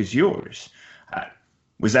the book is yours.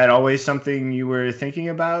 Was that always something you were thinking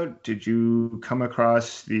about? Did you come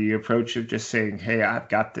across the approach of just saying, hey, I've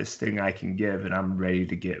got this thing I can give and I'm ready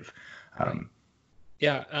to give?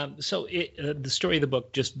 Yeah. So the story of the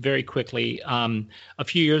book, just very quickly, a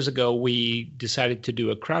few years ago, we decided to do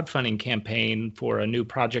a crowdfunding campaign for a new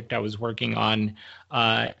project I was working on.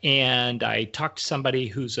 And I talked to somebody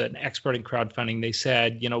who's an expert in crowdfunding. They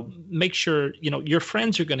said, make sure, your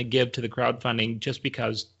friends are going to give to the crowdfunding just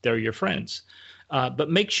because they're your friends. But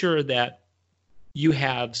make sure that you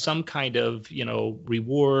have some kind of,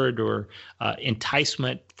 reward or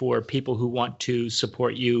enticement for people who want to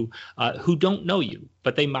support you, who don't know you,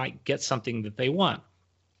 but they might get something that they want.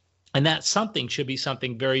 And that something should be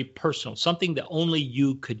something very personal, something that only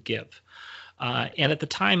you could give. And at the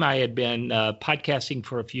time, I had been podcasting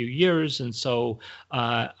for a few years. And so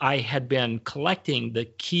I had been collecting the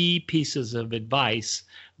key pieces of advice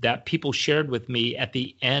that people shared with me at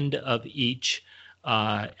the end of each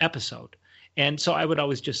episode. And so I would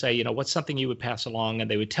always just say, what's something you would pass along?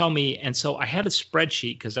 And they would tell me. And so I had a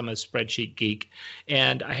spreadsheet, because I'm a spreadsheet geek.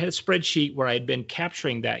 And I had a spreadsheet where I had been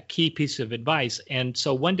capturing that key piece of advice. And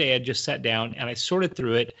so one day I just sat down and I sorted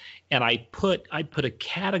through it. And I'd put a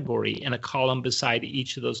category in a column beside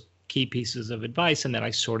each of those key pieces of advice. And then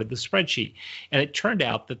I sorted the spreadsheet. And it turned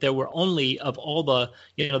out that there were only, of all the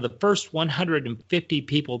first 150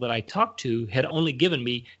 people that I talked to had only given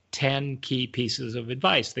me 10 key pieces of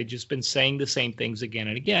advice. They'd just been saying the same things again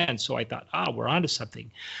and again. So I thought, we're onto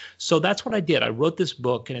something. So that's what I did. I wrote this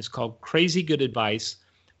book, and it's called Crazy Good Advice.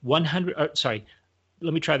 Let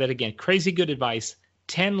me try that again. Crazy Good Advice,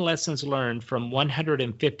 10 lessons learned from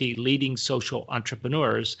 150 leading social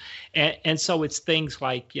entrepreneurs. And so it's things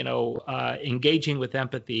like, engaging with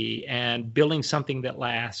empathy and building something that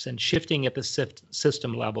lasts and shifting at the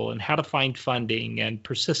system level and how to find funding and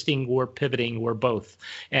persisting or pivoting or both.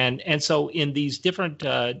 And so in these different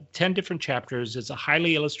 10 different chapters, it's a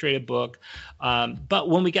highly illustrated book. But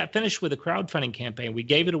when we got finished with the crowdfunding campaign, we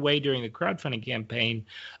gave it away during the crowdfunding campaign,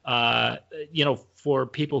 for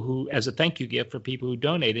people who, as a thank you gift for people who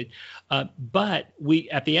donated. But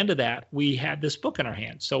at the end of that, we had this book in our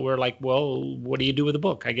hands. So we're like, well, what do you do with the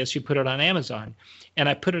book? I guess you put it on Amazon. And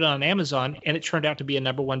I put it on Amazon, and it turned out to be a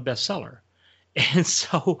 #1 bestseller. And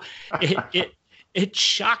so it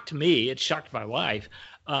shocked me. It shocked my wife.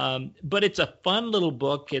 But it's a fun little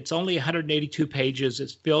book. It's only 182 pages.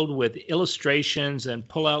 It's filled with illustrations and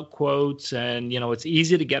pull-out quotes, and it's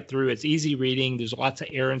easy to get through. It's easy reading. There's lots of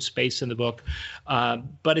air and space in the book,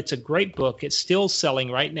 but it's a great book. It's still selling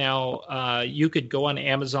right now. You could go on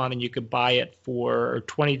Amazon and you could buy it for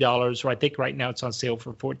 $20, or I think right now it's on sale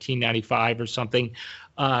for $14.95 or something.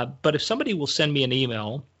 But if somebody will send me an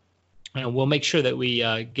email, and we'll make sure that we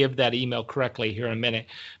give that email correctly here in a minute.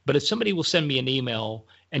 But if somebody will send me an email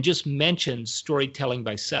and just mention Storytelling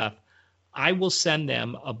by Seth, I will send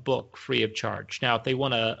them a book free of charge. Now, if they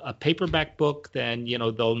want a paperback book, then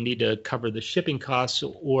they'll need to cover the shipping costs.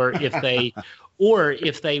 Or if they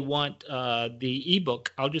want the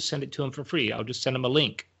ebook, I'll just send it to them for free. I'll just send them a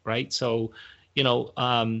link, right? So,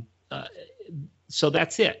 so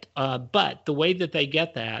that's it. But the way that they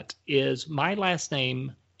get that is my last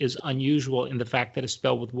name is unusual in the fact that it's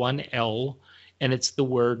spelled with one L, and it's the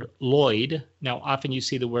word Lloyd. Now, often you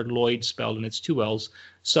see the word Lloyd spelled, and it's two L's.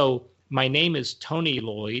 So my name is Tony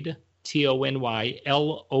Lloyd,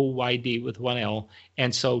 TonyLoyd with one L.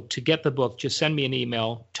 And so to get the book, just send me an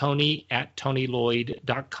email,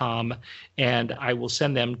 tony@tonylloyd.com, and I will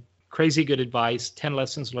send them Crazy Good Advice, 10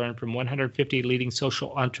 Lessons Learned from 150 Leading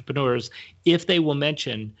Social Entrepreneurs, if they will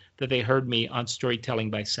mention that they heard me on Storytelling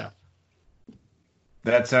by Seth.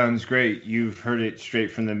 That sounds great. You've heard it straight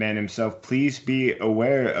from the man himself. Please be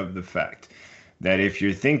aware of the fact that if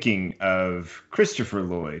you're thinking of Christopher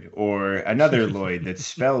Lloyd or another Lloyd that's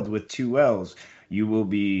spelled with two L's, you will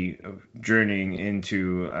be journeying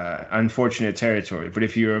into unfortunate territory. But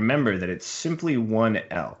if you remember that it's simply one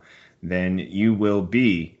L, then you will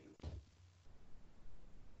be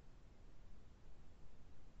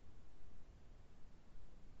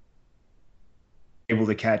able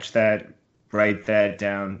to catch that. Write that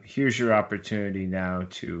down. Here's your opportunity now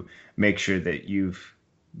to make sure that you've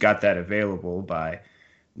got that available by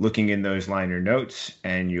looking in those liner notes,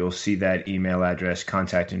 and you'll see that email address,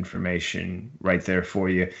 contact information right there for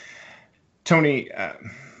you. Tony,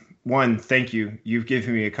 one, thank you. You've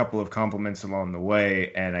given me a couple of compliments along the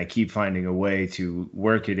way, and I keep finding a way to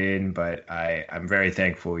work it in, but I'm very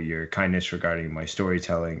thankful. Your kindness regarding my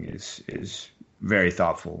storytelling is very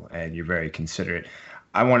thoughtful, and you're very considerate.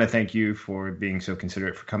 I want to thank you for being so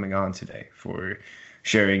considerate, for coming on today, for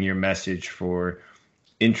sharing your message, for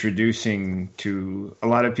introducing to a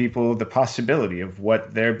lot of people the possibility of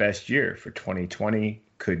what their best year for 2020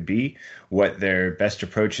 could be, what their best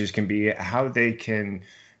approaches can be, how they can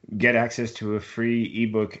get access to a free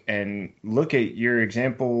ebook and look at your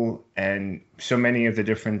example and so many of the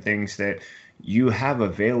different things that you have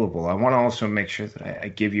available. I want to also make sure that I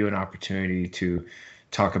give you an opportunity to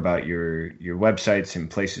talk about your websites and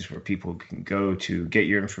places where people can go to get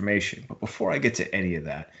your information. But before I get to any of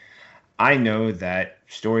that, I know that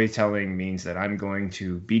storytelling means that I'm going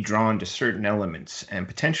to be drawn to certain elements and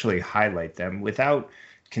potentially highlight them without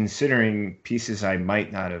considering pieces I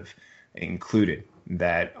might not have included.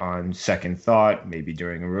 That on second thought, maybe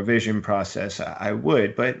during a revision process, I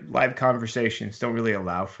would, but live conversations don't really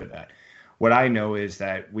allow for that. What I know is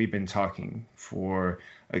that we've been talking for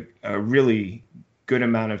a really good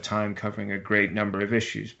amount of time covering a great number of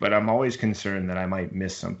issues, but I'm always concerned that I might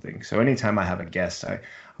miss something. So anytime I have a guest, I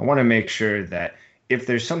want to make sure that if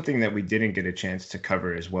there's something that we didn't get a chance to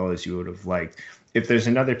cover as well as you would have liked, if there's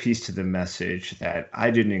another piece to the message that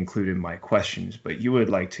I didn't include in my questions, but you would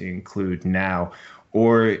like to include now,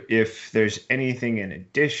 or if there's anything in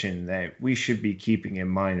addition that we should be keeping in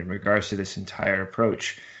mind in regards to this entire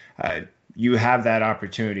approach, you have that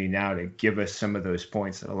opportunity now to give us some of those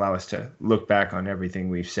points that allow us to look back on everything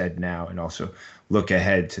we've said now and also look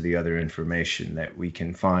ahead to the other information that we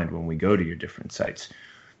can find when we go to your different sites.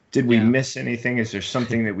 Did we miss anything? Is there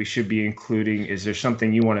something that we should be including? Is there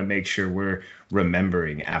something you want to make sure we're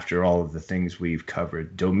remembering after all of the things we've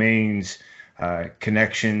covered? Domains,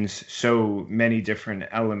 connections, so many different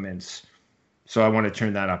elements. So I want to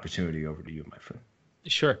turn that opportunity over to you, my friend.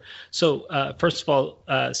 Sure. So first of all,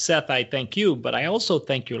 Seth, I thank you, but I also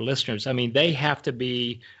thank your listeners. I mean, they have to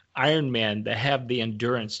be Iron Men to have the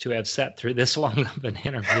endurance to have sat through this long of an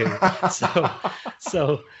interview.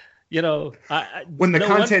 So you know, when the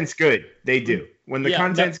content's good, they do. When the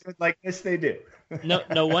content's good like this, they do.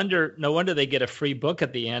 no wonder they get a free book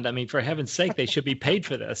at the end. I mean, for heaven's sake, they should be paid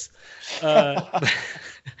for this. But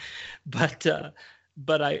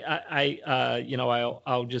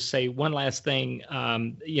I'll just say one last thing.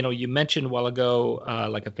 You mentioned a while ago,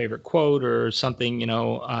 like a favorite quote or something,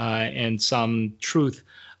 and some truth.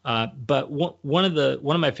 But one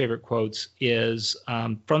of my favorite quotes is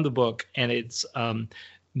from the book, and it's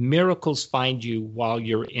miracles find you while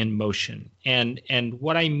you're in motion. And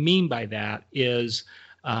what I mean by that is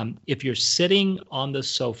if you're sitting on the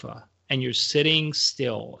sofa and you're sitting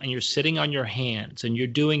still and you're sitting on your hands and you're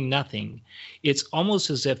doing nothing, it's almost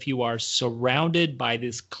as if you are surrounded by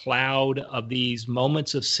this cloud of these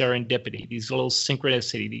moments of serendipity, these little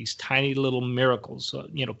synchronicity, these tiny little miracles,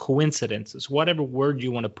 coincidences, whatever word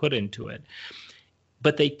you want to put into it.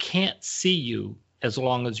 But they can't see you as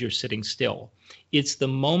long as you're sitting still. It's the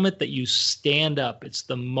moment that you stand up. It's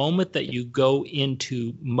the moment that you go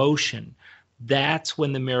into motion. That's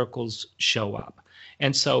when the miracles show up.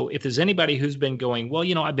 And so if there's anybody who's been going, well,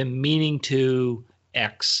 I've been meaning to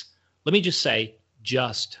X, let me just say,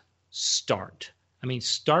 just start. I mean,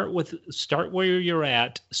 start where you're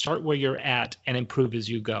at, and improve as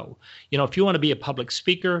you go. If you want to be a public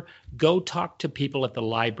speaker, go talk to people at the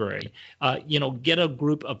library. Get a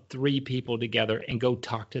group of 3 people together and go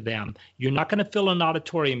talk to them. You're not going to fill an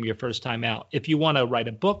auditorium your first time out. If you want to write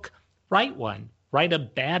a book, write one. Write a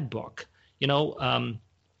bad book.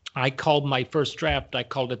 I called my first draft, I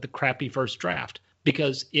called it the crappy first draft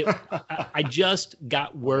because I just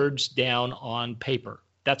got words down on paper.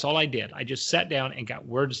 That's all I did. I just sat down and got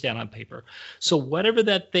words down on paper. So whatever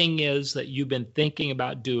that thing is that you've been thinking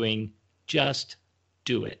about doing, just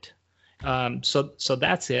do it. So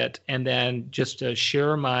that's it. And then just to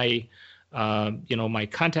share my, my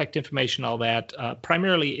contact information, all that.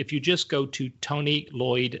 Primarily, if you just go to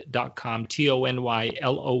TonyLloyd.com,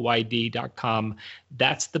 TonyLoyd.com,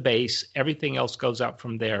 that's the base. Everything else goes out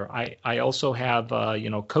from there. I also have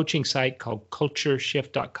a coaching site called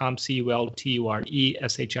cultureshift.com,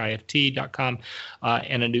 CULTURESHIFT.com,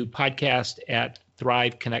 and a new podcast at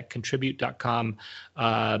thriveconnectcontribute.com.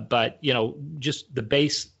 But just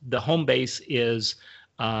the home base is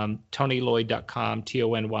TonyLloyd.com,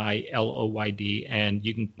 TonyLoyd, and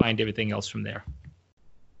you can find everything else from there.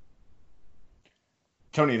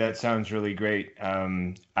 Tony, that sounds really great.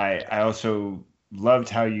 I also loved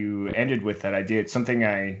how you ended with that idea. It's something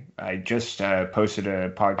I just posted a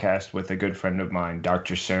podcast with a good friend of mine,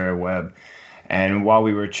 Dr. Sarah Webb. And while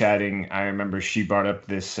we were chatting, I remember she brought up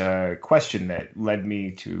this question that led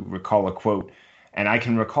me to recall a quote. And I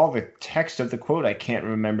can recall the text of the quote. I can't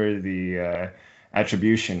remember the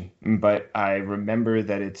attribution, but I remember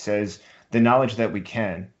that it says, the knowledge that we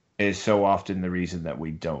can is so often the reason that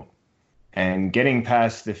we don't. And getting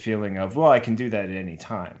past the feeling of, well, I can do that at any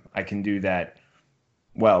time. I can do that,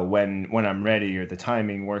 well, when I'm ready or the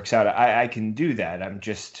timing works out. I can do that. I'm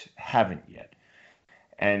just haven't yet.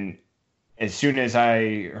 And as soon as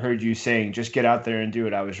I heard you saying, just get out there and do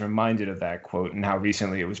it, I was reminded of that quote and how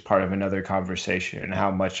recently it was part of another conversation and how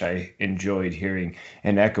much I enjoyed hearing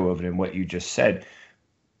an echo of it in what you just said.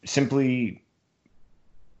 Simply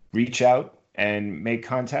reach out and make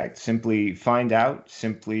contact, simply find out,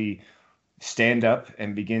 simply stand up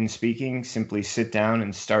and begin speaking, simply sit down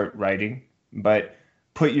and start writing, but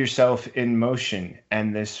put yourself in motion.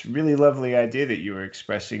 And this really lovely idea that you were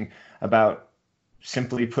expressing about,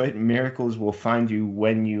 simply put, miracles will find you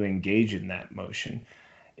when you engage in that motion.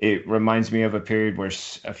 It reminds me of a period where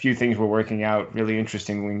a few things were working out really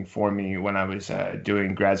interestingly for me when I was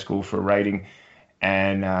doing grad school for writing.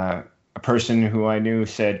 And a person who I knew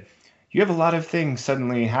said, "You have a lot of things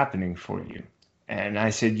suddenly happening for you." And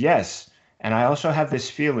I said, "Yes. And I also have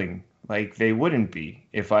this feeling like they wouldn't be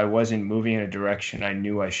if I wasn't moving in a direction I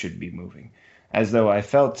knew I should be moving." As though I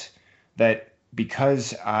felt that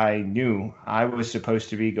because I knew I was supposed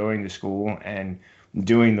to be going to school and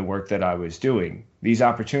doing the work that I was doing, these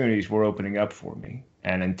opportunities were opening up for me.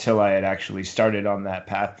 And until I had actually started on that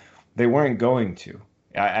path, they weren't going to.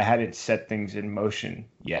 I hadn't set things in motion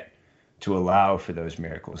yet to allow for those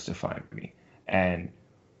miracles to find me. And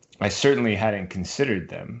I certainly hadn't considered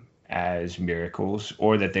them as miracles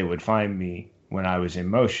or that they would find me when I was in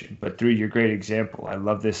motion. But through your great example, I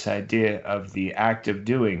love this idea of the act of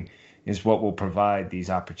doing is what will provide these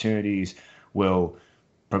opportunities, will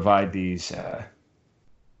provide these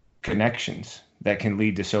connections that can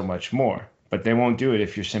lead to so much more. But they won't do it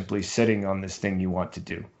if you're simply sitting on this thing you want to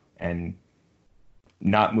do and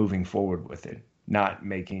not moving forward with it, not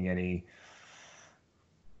making any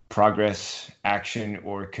progress, action,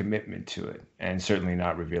 or commitment to it, and certainly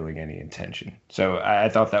not revealing any intention. So I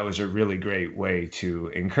thought that was a really great way to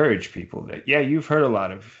encourage people that, yeah, you've heard a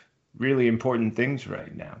lot of really important things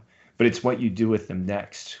right now, but it's what you do with them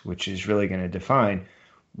next, which is really going to define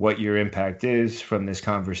what your impact is from this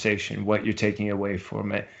conversation, what you're taking away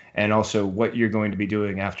from it, and also what you're going to be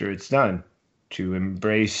doing after it's done to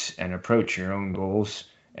embrace and approach your own goals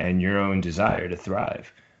and your own desire to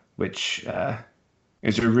thrive, which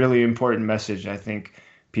is a really important message. I think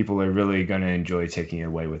people are really going to enjoy taking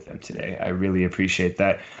away with them today. I really appreciate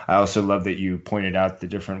that. I also love that you pointed out the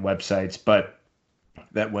different websites, but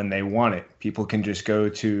that when they want it, people can just go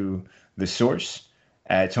to the source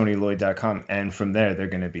at TonyLloyd.com, and from there, they're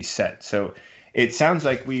going to be set. So it sounds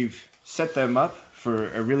like we've set them up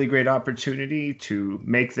for a really great opportunity to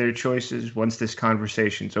make their choices once this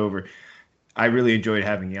conversation's over. I really enjoyed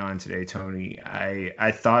having you on today, Tony.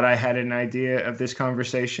 I thought I had an idea of this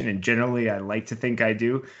conversation, and generally I like to think I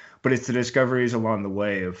do, but it's the discoveries along the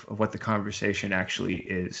way of what the conversation actually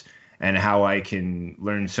is and how I can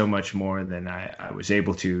learn so much more than I was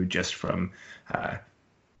able to just from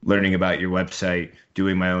learning about your website,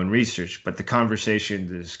 doing my own research. But the conversation,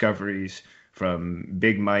 the discoveries from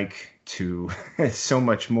Big Mike to so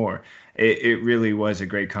much more, it really was a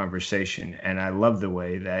great conversation. And I love the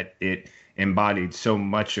way that it embodied so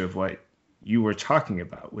much of what you were talking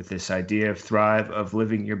about with this idea of thrive, of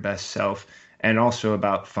living your best self, and also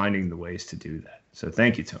about finding the ways to do that. So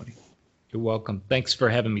thank you, Tony. You're welcome. Thanks for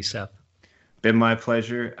having me, Seth. Been my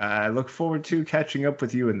pleasure. I look forward to catching up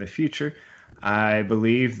with you in the future. I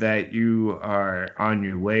believe that you are on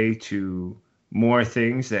your way to more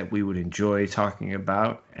things that we would enjoy talking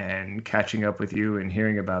about, and catching up with you and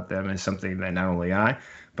hearing about them is something that not only I,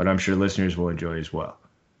 but I'm sure listeners will enjoy as well.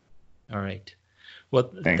 All right.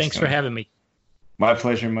 Well, thanks for having me. My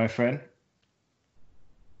pleasure, my friend.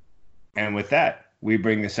 And with that, we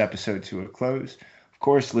bring this episode to a close. Of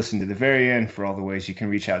course, listen to the very end for all the ways you can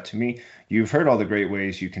reach out to me. You've heard all the great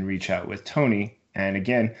ways you can reach out with Tony. And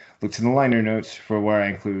again, look to the liner notes for where I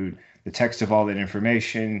include the text of all that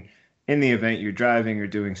information in the event you're driving or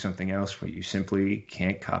doing something else where you simply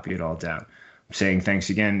can't copy it all down. I'm saying thanks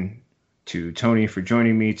again to Tony for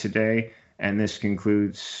joining me today. And this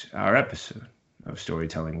concludes our episode of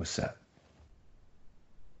Storytelling with Seth.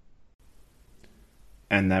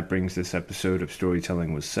 And that brings this episode of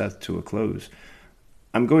Storytelling with Seth to a close.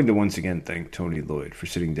 I'm going to once again thank Tony Lloyd for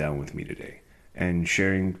sitting down with me today and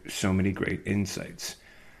sharing so many great insights.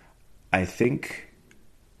 I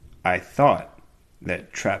thought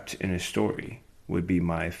that Trapped in a Story would be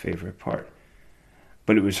my favorite part,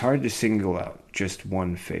 but it was hard to single out just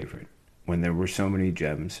one favorite when there were so many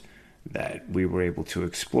gems that we were able to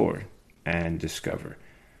explore and discover.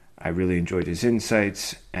 I really enjoyed his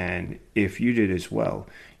insights, and if you did as well,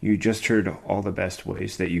 you just heard all the best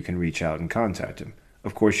ways that you can reach out and contact him.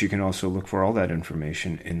 Of course, you can also look for all that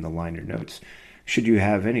information in the liner notes. Should you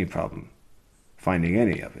have any problem finding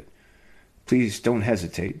any of it, please don't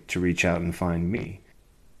hesitate to reach out and find me.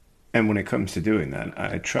 And when it comes to doing that,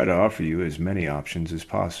 I try to offer you as many options as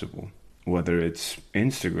possible, whether it's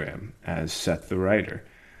Instagram as Seth the Writer,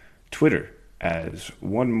 Twitter as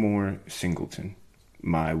One More Singleton,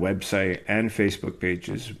 my website and Facebook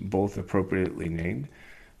pages, both appropriately named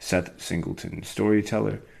Seth Singleton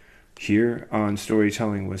Storyteller, here on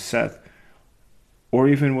Storytelling with Seth, or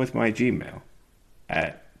even with my Gmail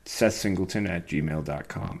at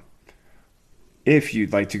sethsingleton@gmail.com. If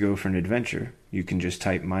you'd like to go for an adventure, you can just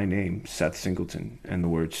type my name, Seth Singleton, and the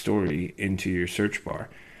word story into your search bar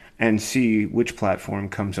and see which platform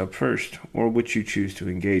comes up first or which you choose to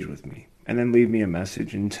engage with me. And then leave me a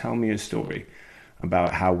message and tell me a story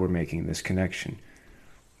about how we're making this connection,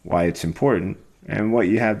 why it's important, and what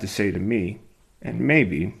you have to say to me, and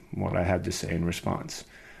maybe what I have to say in response.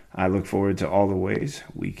 I look forward to all the ways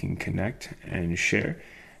we can connect and share.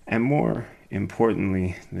 And more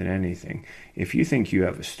importantly than anything, if you think you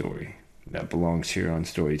have a story that belongs here on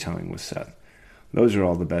Storytelling with Seth, those are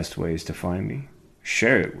all the best ways to find me.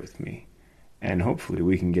 Share it with me, and hopefully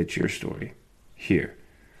we can get your story here.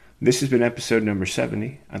 This has been episode number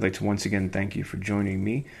 70. I'd like to once again thank you for joining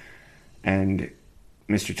me and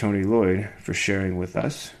Mr. Tony Lloyd for sharing with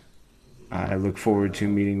us. I look forward to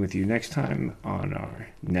meeting with you next time on our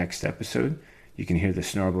next episode. You can hear the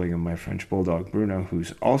snarling of my French bulldog Bruno,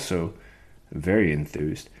 who's also very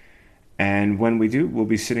enthused. And when we do, we'll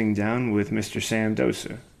be sitting down with Mr. Sam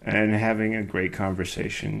Dosa and having a great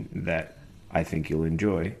conversation that I think you'll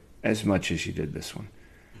enjoy as much as you did this one.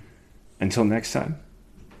 Until next time,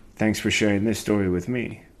 thanks for sharing this story with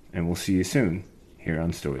me, and we'll see you soon here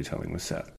on Storytelling with Seth.